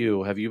pitch it to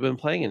you. Have you been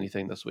playing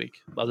anything this week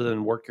other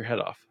than work your head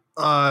off?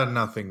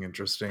 Nothing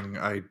interesting.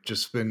 I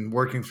just been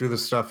working through the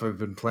stuff. I've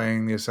been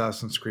playing the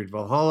Assassin's Creed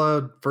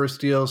Valhalla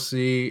first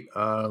DLC,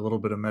 a little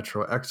bit of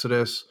Metro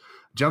Exodus.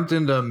 Jumped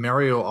into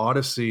Mario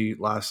Odyssey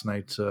last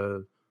night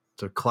to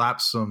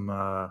clap some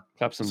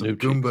new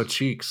Goomba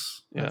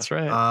cheeks. Yeah. That's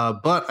right.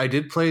 But I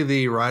did play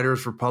the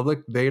Riders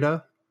Republic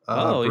beta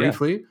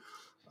briefly.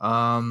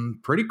 Yeah.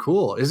 Pretty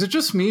cool. Is it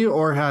just me,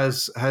 or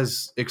has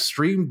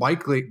extreme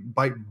bicycling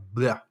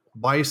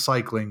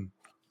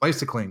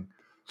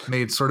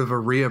made sort of a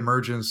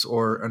re-emergence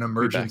or an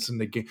emergence in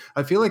the game?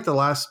 I feel like the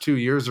last 2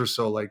 years or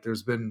so, like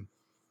there's been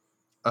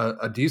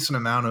a decent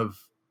amount of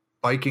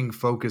biking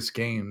focused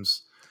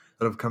games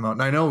that have come out.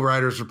 And I know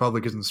Riders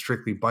Republic isn't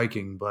strictly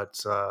biking,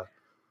 but I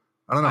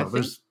don't know.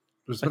 There's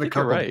been a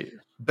couple. Right.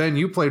 Ben,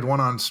 you played one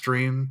on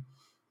stream.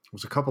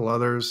 There's a couple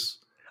others.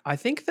 I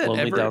think that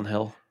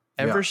downhill.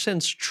 Ever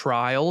since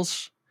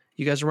Trials,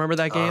 you guys remember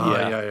that game?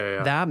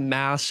 Yeah. That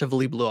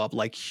massively blew up,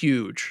 like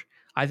huge.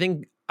 I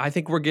think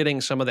we're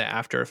getting some of the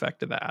after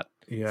effect of that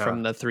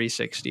from the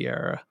 360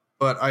 era.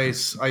 But I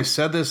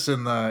said this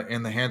in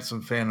the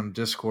Handsome Phantom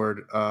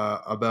Discord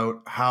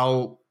about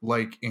how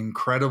like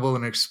incredible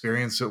an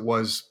experience it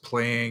was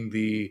playing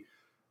the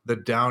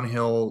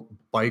downhill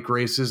bike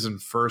races in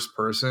first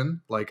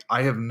person. Like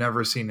I have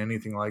never seen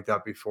anything like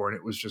that before, and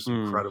it was just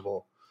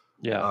incredible.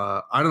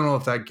 Yeah. I don't know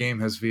if that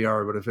game has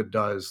VR, but if it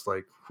does,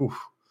 like, whew,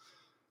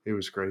 it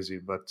was crazy.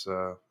 But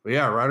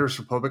yeah, Riders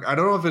Republic. I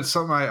don't know if it's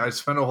something I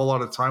spend a whole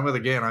lot of time with.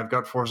 Again, I've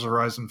got Forza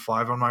Horizon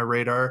 5 on my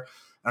radar,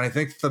 and I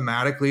think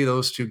thematically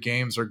those two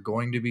games are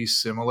going to be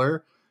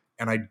similar.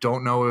 And I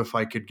don't know if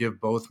I could give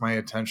both my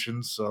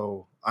attention.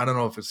 So I don't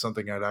know if it's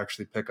something I'd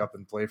actually pick up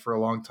and play for a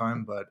long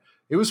time. But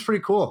it was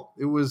pretty cool.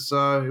 It was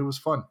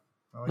fun.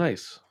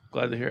 Nice.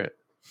 Glad to hear it.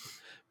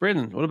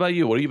 Brandon, what about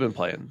you? What have you been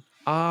playing?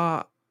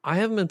 I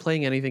haven't been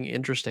playing anything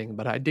interesting,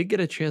 but I did get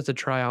a chance to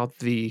try out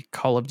the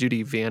Call of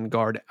Duty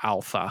Vanguard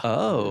Alpha.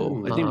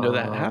 Oh, I didn't even know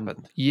that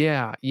happened.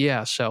 Yeah.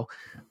 So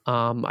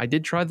I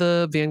did try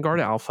the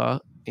Vanguard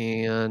Alpha,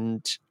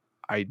 and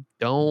I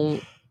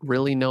don't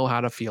really know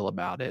how to feel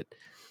about it.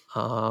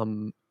 Tell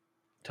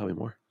me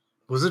more.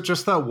 Was it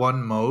just that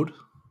one mode?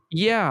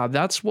 Yeah,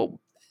 that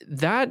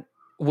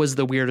was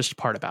the weirdest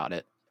part about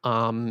it. I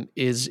don't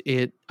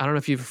know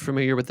if you're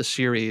familiar with the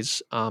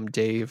series,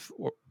 Dave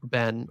or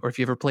Ben, or if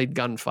you ever played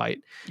Gunfight,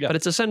 but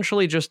it's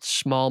essentially just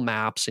small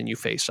maps and you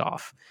face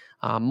off.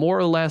 More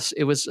or less,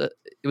 it was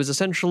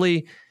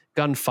essentially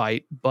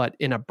Gunfight, but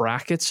in a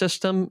bracket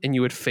system, and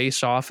you would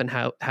face off and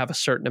have a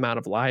certain amount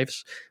of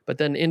lives. But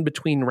then in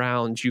between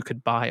rounds, you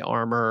could buy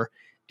armor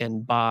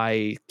and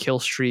buy kill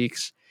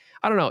streaks.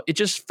 I don't know. It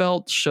just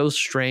felt so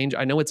strange.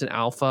 I know it's an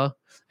alpha,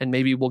 and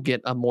maybe we'll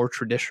get a more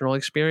traditional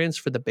experience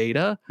for the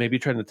beta. Maybe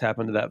trying to tap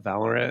into that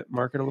Valorant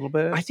market a little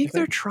bit. I think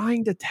they're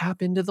trying to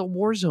tap into the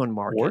Warzone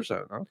market.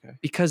 Warzone, okay.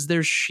 Because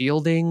there's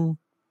shielding.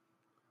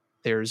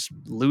 There's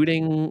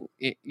looting.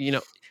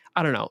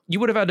 I don't know. You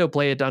would have had to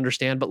play it to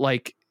understand, but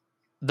like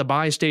the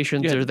buy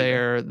stations are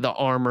there, the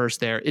armor's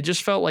there. It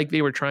just felt like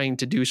they were trying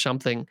to do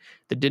something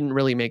that didn't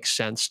really make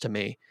sense to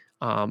me.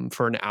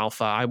 For an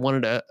alpha, I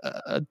wanted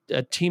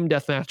a team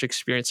deathmatch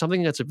experience,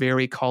 something that's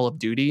very Call of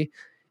Duty,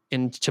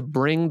 and to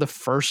bring the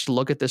first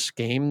look at this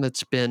game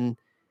that's been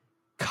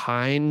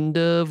kind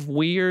of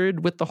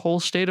weird with the whole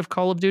state of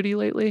Call of Duty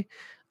lately.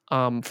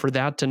 For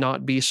that to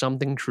not be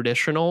something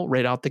traditional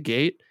right out the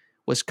gate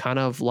was kind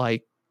of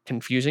like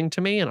confusing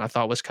to me, and I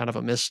thought was kind of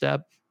a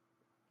misstep.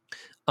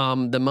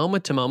 The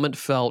moment to moment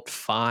felt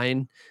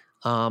fine.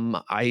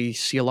 I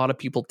see a lot of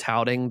people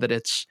touting that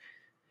it's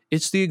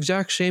the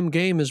exact same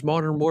game as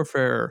Modern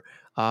Warfare,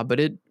 but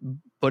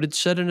it's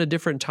set in a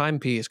different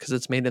timepiece because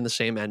it's made in the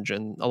same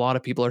engine. A lot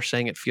of people are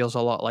saying it feels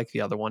a lot like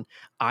the other one.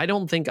 I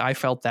don't think I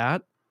felt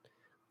that,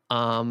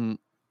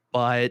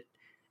 but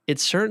it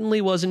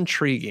certainly was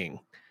intriguing.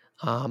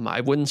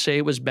 I wouldn't say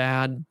it was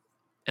bad,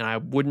 and I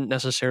wouldn't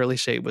necessarily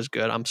say it was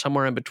good. I'm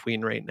somewhere in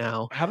between right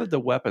now. How did the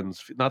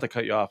weapons, not to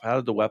cut you off, how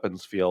did the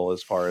weapons feel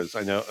as far as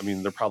I know? I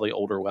mean, they're probably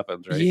older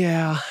weapons, right?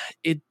 Yeah,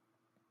 it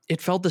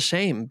felt the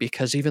same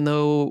because even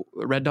though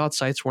red dot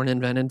sights weren't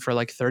invented for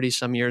like 30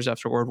 some years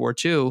after World War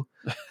II,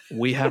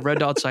 we have red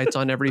dot sights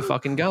on every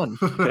fucking gun.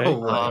 Okay.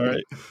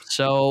 Right.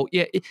 So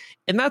yeah.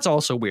 And that's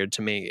also weird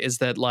to me is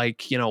that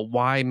like,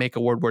 why make a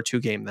World War II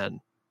game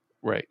then?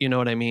 Right. You know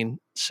what I mean?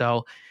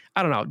 So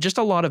I don't know, just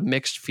a lot of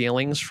mixed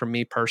feelings from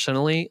me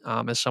personally,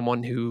 as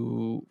someone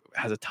who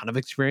has a ton of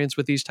experience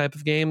with these type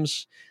of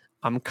games.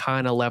 I'm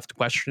kind of left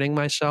questioning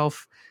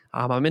myself.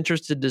 I'm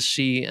interested to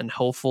see and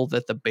hopeful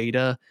that the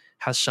beta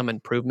has some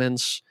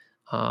improvements,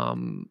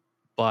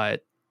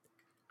 but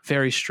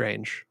very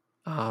strange,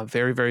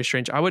 very, very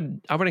strange. I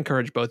would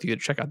encourage both of you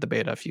to check out the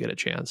beta if you get a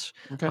chance.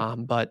 Okay.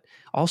 But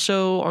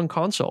also on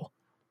console,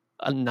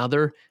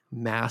 another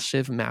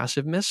massive,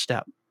 massive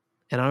misstep.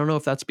 And I don't know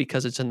if that's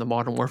because it's in the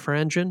Modern Warfare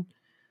engine,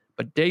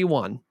 but day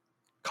one,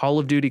 Call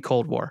of Duty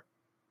Cold War,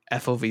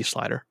 FOV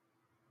slider.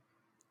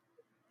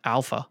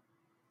 Alpha,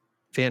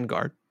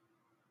 Vanguard,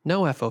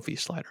 no FOV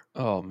slider.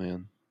 Oh,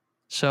 man.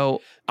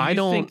 So I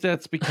don't think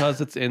that's because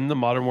it's in the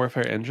Modern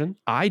Warfare engine.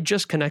 I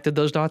just connected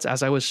those dots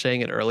as I was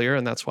saying it earlier,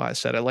 and that's why I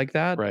said it like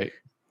that. Right.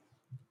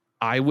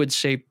 I would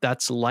say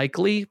that's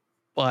likely,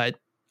 but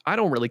I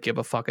don't really give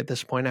a fuck at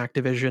this point.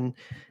 Activision,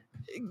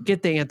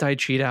 get the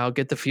anti-cheat out,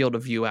 get the field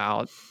of view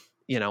out.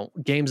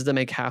 Games that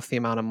make half the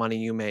amount of money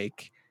you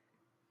make,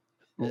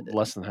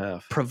 less than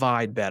half,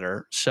 provide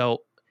better. So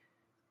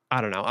I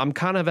don't know. I'm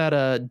kind of at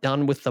a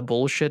done with the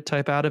bullshit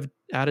type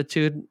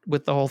attitude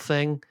with the whole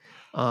thing.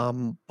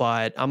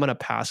 But I'm going to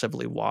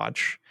passively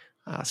watch.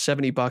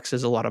 $70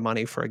 is a lot of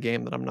money for a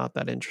game that I'm not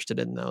that interested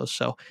in though.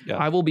 So yeah.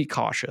 I will be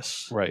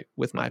cautious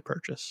with my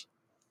purchase.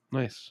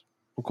 Nice.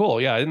 Well, cool.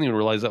 Yeah. I didn't even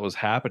realize that was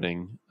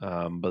happening.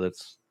 But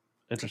it's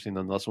interesting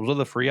nonetheless. Was it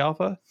the free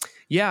alpha?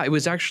 Yeah, it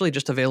was actually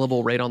just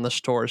available right on the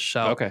store.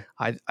 So okay.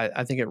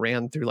 I think it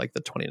ran through like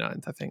the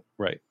 29th, I think.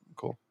 Right.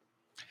 Cool.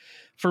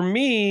 For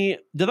me,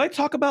 did I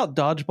talk about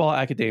Dodgeball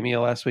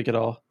Academia last week at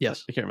all?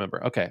 Yes. I can't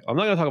remember. Okay. I'm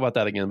not going to talk about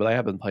that again, but I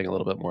have been playing a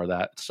little bit more of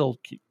that. It's still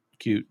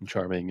cute and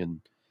charming,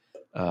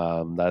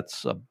 and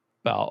that's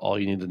about all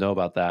you need to know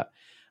about that.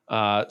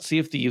 Sea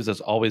of Thieves is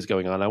always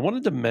going on. I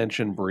wanted to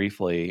mention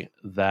briefly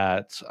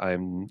that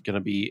I'm going to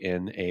be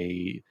in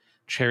a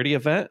charity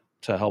event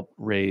to help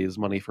raise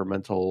money for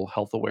mental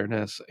health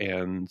awareness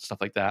and stuff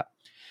like that.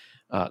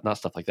 Not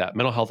stuff like that.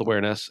 Mental health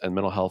awareness and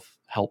mental health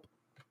help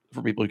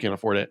for people who can't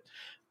afford it.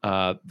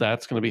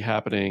 That's going to be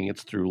happening.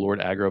 It's through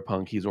Lord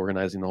Agropunk. He's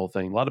organizing the whole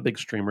thing. A lot of big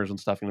streamers and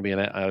stuff going to be in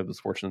it. I was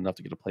fortunate enough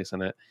to get a place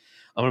in it.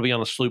 I'm going to be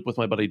on a sloop with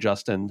my buddy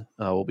Justin.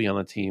 We'll be on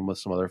a team with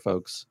some other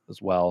folks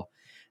as well.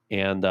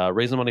 And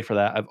raising money for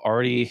that.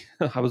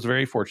 I was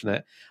very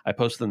fortunate. I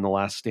posted in the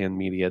Last Stand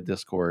Media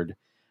Discord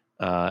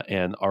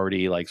and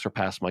already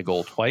surpassed my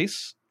goal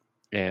twice.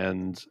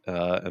 And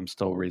I'm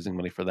still raising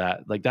money for that.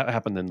 That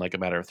happened in a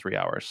matter of 3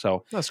 hours.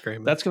 So that's great,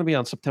 man. That's going to be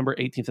on September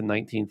 18th and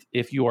 19th.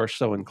 If you are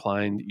so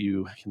inclined,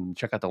 you can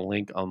check out the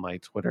link on my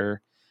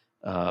Twitter,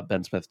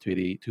 Ben Smith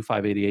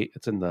 2588.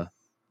 It's in the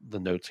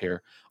notes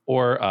here,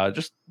 or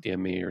just DM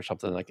me or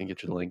something. I can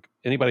get you the link.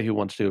 Anybody who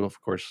wants to,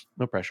 of course,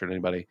 no pressure to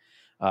anybody.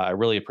 I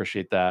really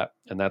appreciate that,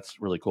 and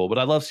that's really cool. But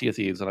I love Sea of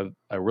Thieves, and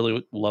I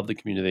really love the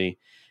community,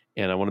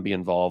 and I want to be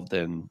involved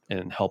in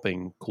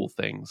helping cool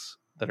things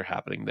that are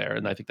happening there.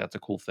 And I think that's a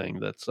cool thing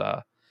that's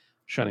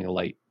shining a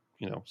light,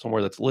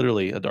 somewhere that's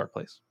literally a dark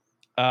place.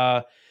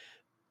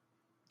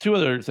 Two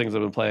other things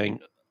I've been playing.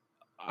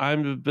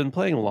 I've been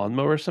playing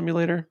Lawnmower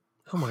Simulator.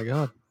 Oh my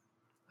God.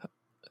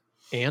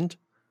 And?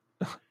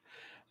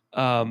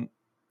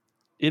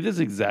 It is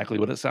exactly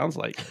what it sounds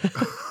like.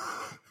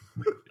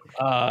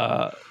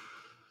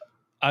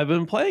 I've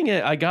been playing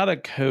it. I got a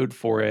code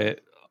for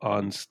it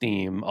on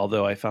Steam,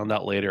 although I found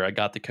out later I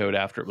got the code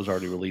after it was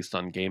already released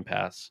on Game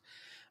Pass.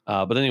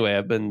 But anyway,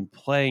 I've been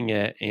playing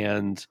it,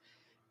 and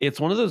it's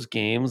one of those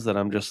games that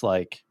I'm just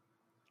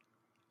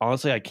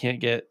honestly, I can't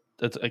get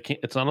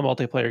it's not a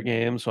multiplayer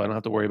game, so I don't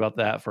have to worry about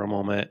that for a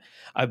moment.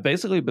 I've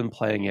basically been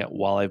playing it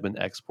while I've been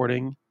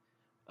exporting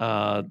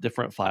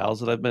different files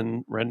that I've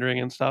been rendering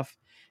and stuff.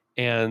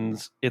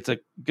 And it's a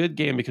good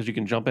game because you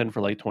can jump in for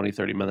like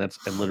 20-30 minutes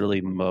and literally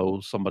mow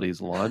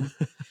somebody's lawn.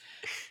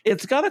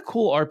 It's got a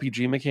cool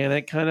RPG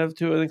mechanic kind of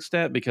to an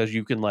extent, because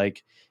you can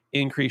like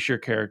increase your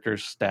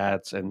character's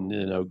stats and,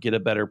 you know, get a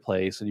better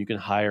place, and you can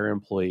hire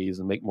employees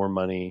and make more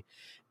money,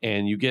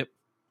 and you get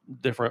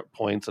different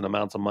points and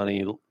amounts of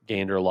money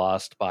gained or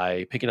lost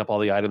by picking up all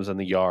the items in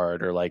the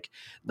yard, or like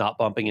not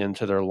bumping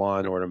into their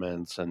lawn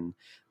ornaments and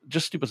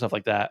just stupid stuff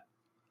like that.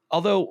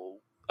 Although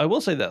I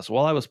will say this,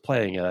 while I was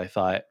playing it, I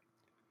thought,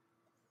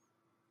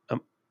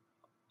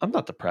 I'm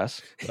not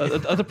depressed.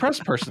 A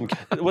depressed person,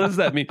 what does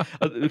that mean?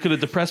 Could a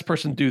depressed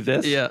person do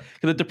this? Yeah.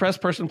 Could a depressed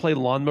person play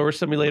Lawnmower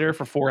Simulator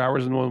for 4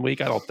 hours in 1 week?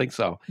 I don't think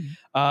so.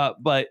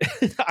 But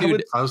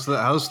Dude, how's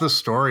the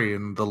story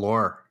and the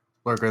lore?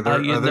 Like,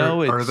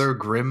 are there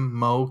Grim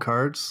Mo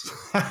cards?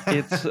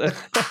 It's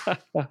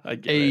I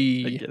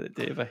get it,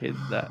 Dave. I hated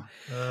that.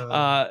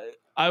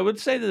 I would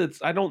say that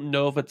I don't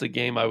know if it's a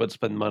game I would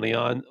spend money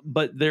on,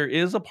 but there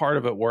is a part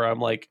of it where I'm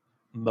like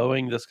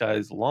mowing this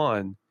guy's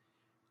lawn,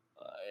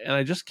 and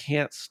I just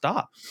can't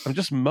stop. I'm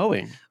just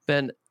mowing.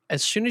 Ben,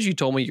 as soon as you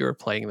told me you were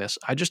playing this,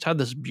 I just had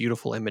this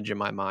beautiful image in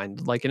my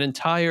mind, like an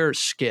entire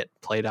skit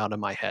played out in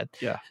my head.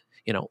 Yeah.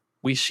 You know,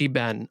 we see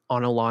Ben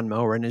on a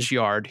lawnmower in his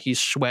yard. He's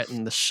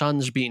sweating. The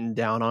sun's beating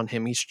down on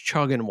him. He's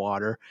chugging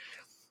water.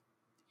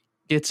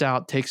 Gets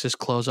out, takes his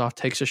clothes off,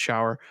 takes a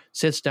shower,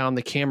 sits down.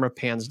 The camera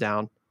pans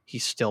down.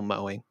 He's still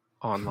mowing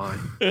online.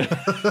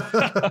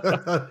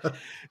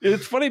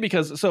 It's funny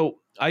because so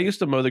I used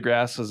to mow the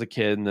grass as a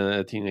kid and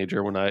a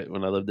teenager when I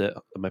lived at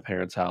my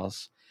parents'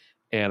 house,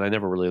 and I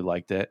never really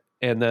liked it.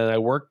 And then I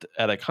worked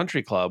at a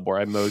country club where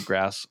I mowed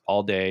grass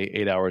all day,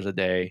 8 hours a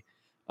day,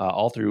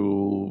 all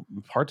through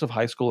parts of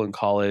high school and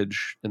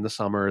college, in the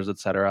summers,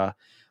 etc.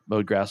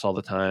 Mowed grass all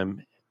the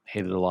time.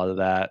 Hated a lot of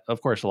that.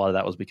 Of course, a lot of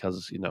that was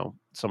because, you know,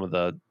 some of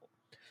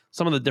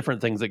the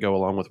different things that go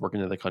along with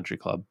working at a country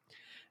club.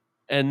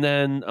 And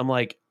then I'm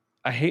like,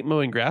 I hate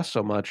mowing grass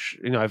so much.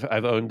 You know,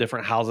 I've owned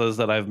different houses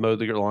that I've mowed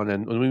the lawn,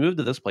 and when we moved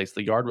to this place,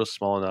 the yard was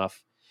small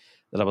enough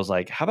that I was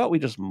like, how about we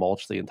just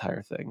mulch the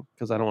entire thing?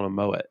 Because I don't want to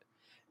mow it.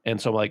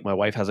 And so like my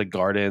wife has a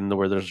garden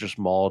where there's just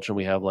mulch, and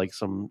we have like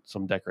some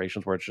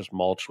decorations where it's just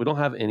mulch. We don't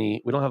have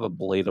a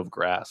blade of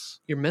grass.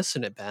 You're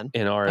missing it, Ben.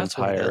 In our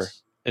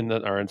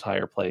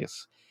entire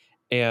place.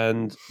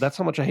 And that's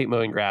how much I hate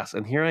mowing grass.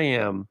 And here I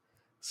am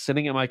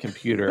sitting at my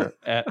computer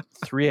at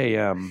 3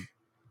 a.m.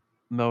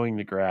 mowing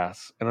the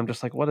grass, and I'm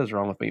just like, what is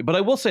wrong with me? But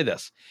I will say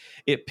this,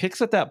 it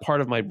picks at that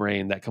part of my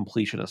brain, that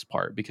completionist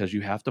part, because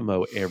you have to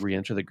mow every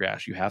inch of the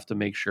grass. You have to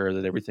make sure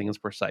that everything is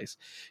precise.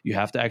 You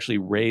have to actually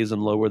raise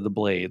and lower the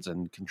blades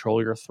and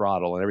control your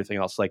throttle and everything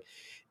else. Like,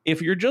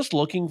 if you're just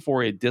looking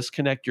for a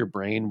disconnect your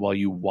brain while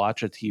you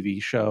watch a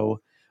TV show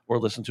or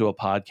listen to a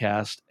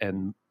podcast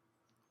and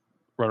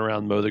run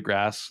around, mow the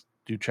grass,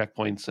 do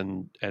checkpoints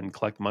and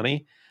collect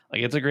money,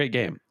 like, it's a great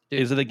game.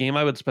 Is it a game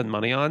I would spend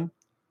money on?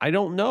 I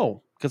don't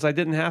know, because I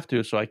didn't have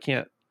to, so I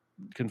can't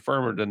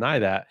confirm or deny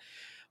that.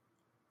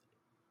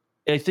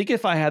 I think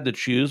if I had to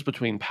choose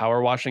between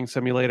Power Washing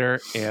Simulator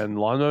and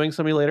Lawn Mowing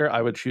Simulator,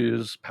 I would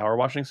choose Power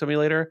Washing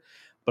Simulator.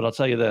 But I'll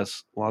tell you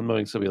this, Lawn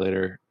Mowing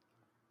Simulator,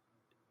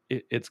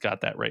 it's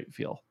got that right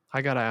feel.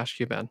 I got to ask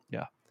you, Ben.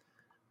 Yeah.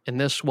 And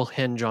this will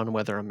hinge on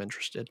whether I'm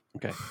interested.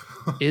 Okay.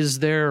 Is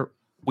there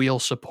wheel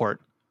support?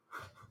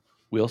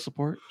 Wheel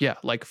support? Yeah,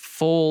 like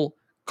full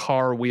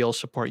car wheel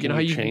support. You know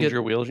how you change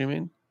your wheels, you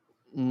mean?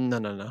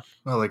 No.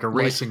 Oh, like a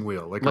racing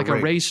wheel, like a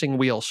racing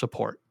wheel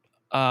support.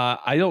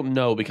 I don't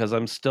know, because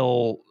I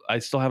still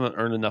haven't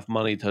earned enough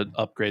money to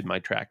upgrade my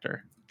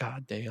tractor.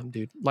 God damn,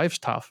 dude, life's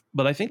tough.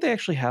 But I think they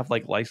actually have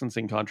like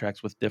licensing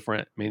contracts with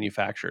different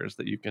manufacturers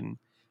that you can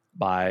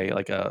buy,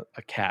 like a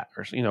Cat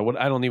or, you know, what,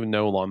 I don't even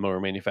know lawnmower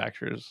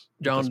manufacturers.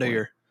 John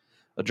Deere.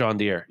 A John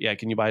Deere, yeah.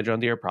 Can you buy a John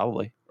Deere?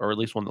 Probably, or at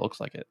least one that looks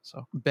like it.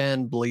 So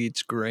Ben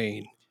bleeds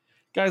green.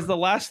 Guys, the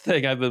last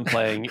thing I've been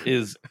playing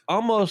is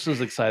almost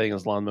as exciting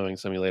as Lawn Mowing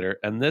Simulator.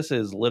 And this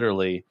is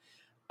literally,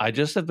 I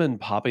just have been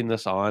popping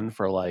this on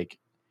for like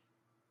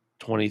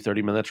 20,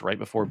 30 minutes right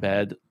before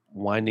bed,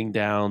 winding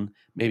down.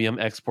 Maybe I'm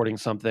exporting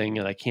something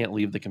and I can't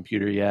leave the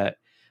computer yet.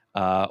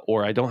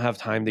 Or I don't have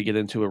time to get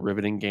into a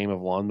riveting game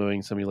of Lawn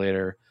Mowing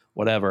Simulator,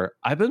 whatever.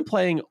 I've been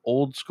playing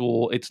old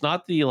school. It's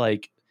not the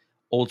like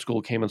old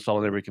school came installed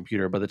on every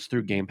computer, but it's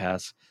through Game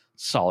Pass,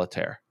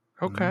 Solitaire.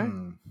 Okay.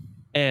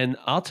 And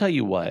I'll tell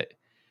you what,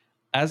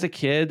 as a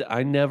kid,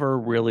 I never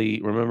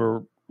really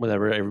remember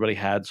whenever everybody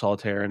had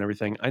Solitaire and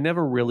everything. I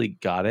never really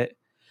got it.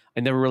 I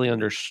never really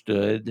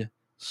understood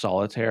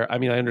Solitaire. I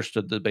mean, I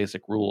understood the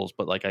basic rules,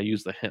 but like I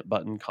use the hint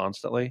button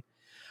constantly.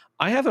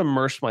 I have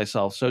immersed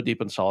myself so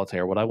deep in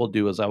Solitaire. What I will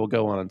do is I will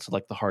go on and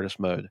select the hardest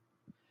mode,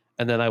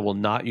 and then I will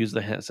not use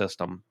the hint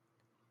system.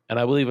 And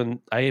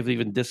I have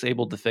even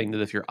disabled the thing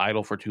that if you're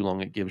idle for too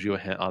long, it gives you a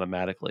hint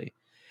automatically.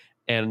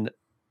 And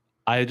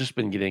I've just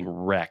been getting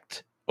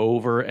wrecked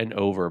over and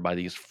over by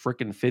these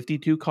freaking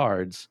 52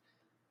 cards.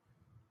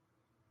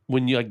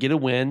 when you get a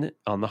win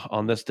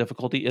on this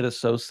difficulty, it is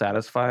so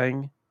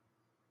satisfying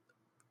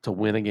to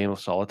win a game of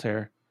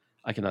solitaire.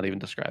 I cannot even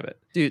describe it.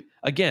 Dude,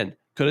 again,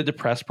 could a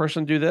depressed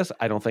person do this?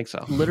 I don't think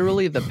so.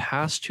 Literally, the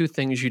past two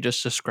things you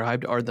just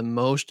described are the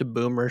most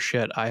boomer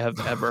shit I have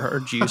ever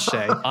heard you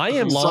say. I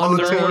am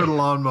solitaire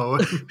lawn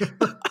mowing.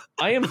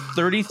 I am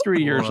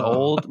 33 years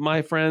old,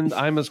 my friend.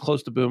 I'm as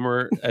close to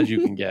boomer as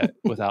you can get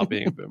without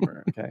being a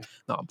boomer. Okay.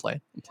 No, I'm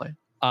playing.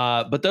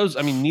 But those,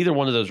 I mean, neither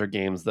one of those are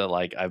games that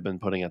like I've been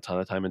putting a ton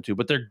of time into,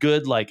 but they're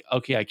good. Like,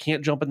 okay, I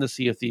can't jump into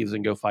Sea of Thieves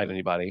and go fight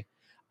anybody.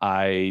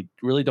 I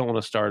really don't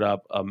want to start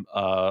up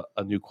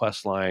a new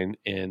quest line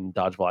in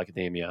Dodgeball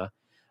Academia.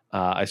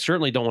 I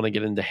certainly don't want to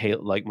get into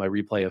like my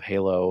replay of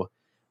Halo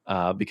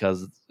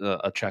because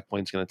a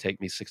checkpoint's going to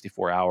take me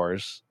 64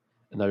 hours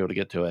and not be able to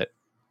get to it.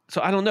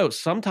 So I don't know.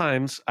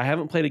 Sometimes I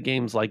haven't played a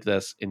games like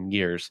this in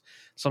years.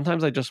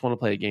 Sometimes I just want to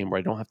play a game where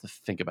I don't have to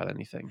think about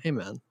anything. Hey,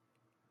 man.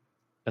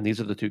 And these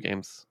are the two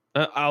games.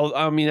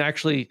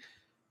 Actually,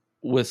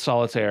 with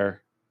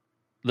Solitaire,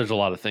 there's a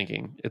lot of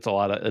thinking. But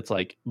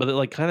it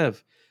like kind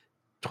of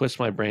twists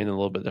my brain in a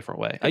little bit different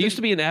way. I used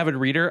to be an avid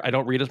reader. I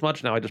don't read as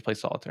much. Now I just play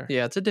Solitaire.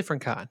 Yeah, it's a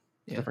different kind.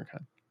 Different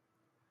kind.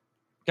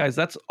 Guys,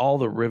 that's all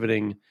the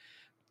riveting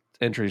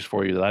entries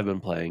for you that I've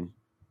been playing.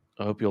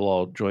 I hope you'll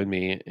all join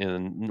me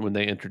when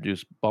they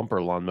introduce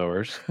bumper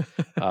lawnmowers.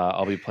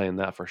 I'll be playing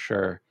that for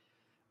sure.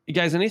 You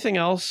guys, anything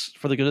else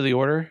for the good of the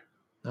order?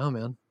 No,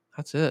 man.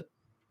 That's it.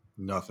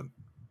 Nothing.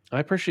 I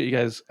appreciate you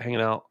guys hanging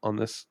out on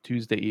this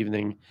Tuesday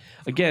evening.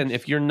 Again,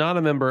 if you're not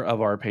a member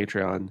of our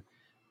Patreon,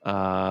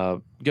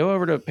 go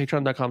over to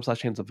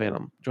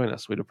patreon.com/handsomephantom. Join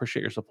us. We'd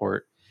appreciate your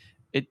support.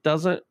 It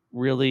doesn't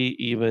really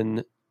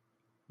even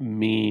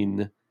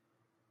mean...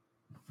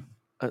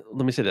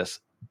 let me say this.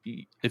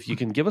 If you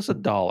can give us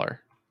 $1,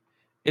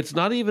 it's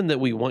not even that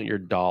we want your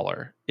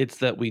dollar. It's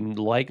that we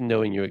like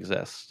knowing you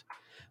exist.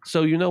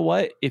 So you know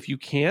what? If you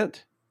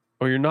can't,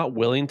 or you're not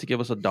willing to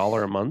give us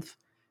 $1 a month,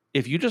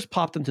 if you just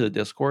popped into the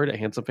Discord at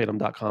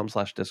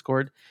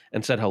handsomephantom.com/Discord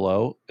and said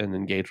hello and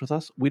engaged with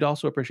us, we'd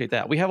also appreciate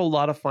that. We have a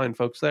lot of fine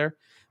folks there,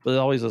 but it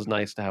always is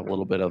nice to have a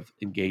little bit of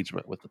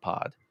engagement with the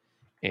pod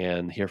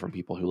and hear from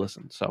people who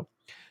listen. So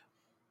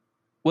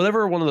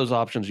whatever one of those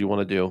options you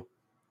want to do,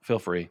 feel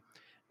free.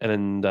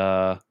 And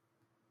I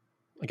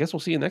guess we'll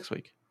see you next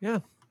week. Yeah.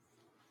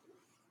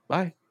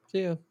 Bye.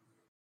 See ya.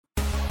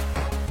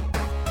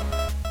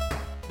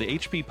 The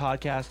HP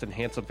Podcast and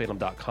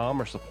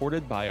handsomephantom.com are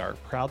supported by our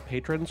proud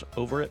patrons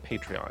over at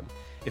Patreon.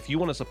 If you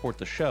want to support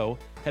the show,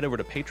 head over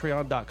to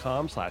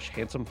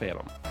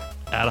patreon.com/handsomephantom.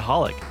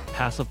 Adaholic,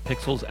 Passive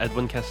Pixels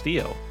Edwin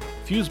Castillo,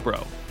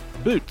 Fusebro,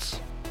 Boots,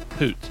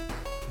 Poot,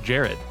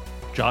 Jared,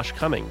 Josh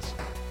Cummings,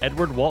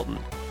 Edward Walton,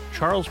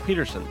 Charles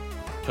Peterson,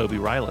 Toby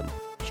Ryland,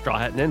 Straw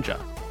Hat Ninja,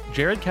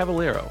 Jared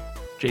Cavallero,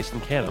 Jason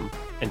Canham,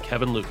 and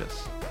Kevin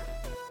Lucas.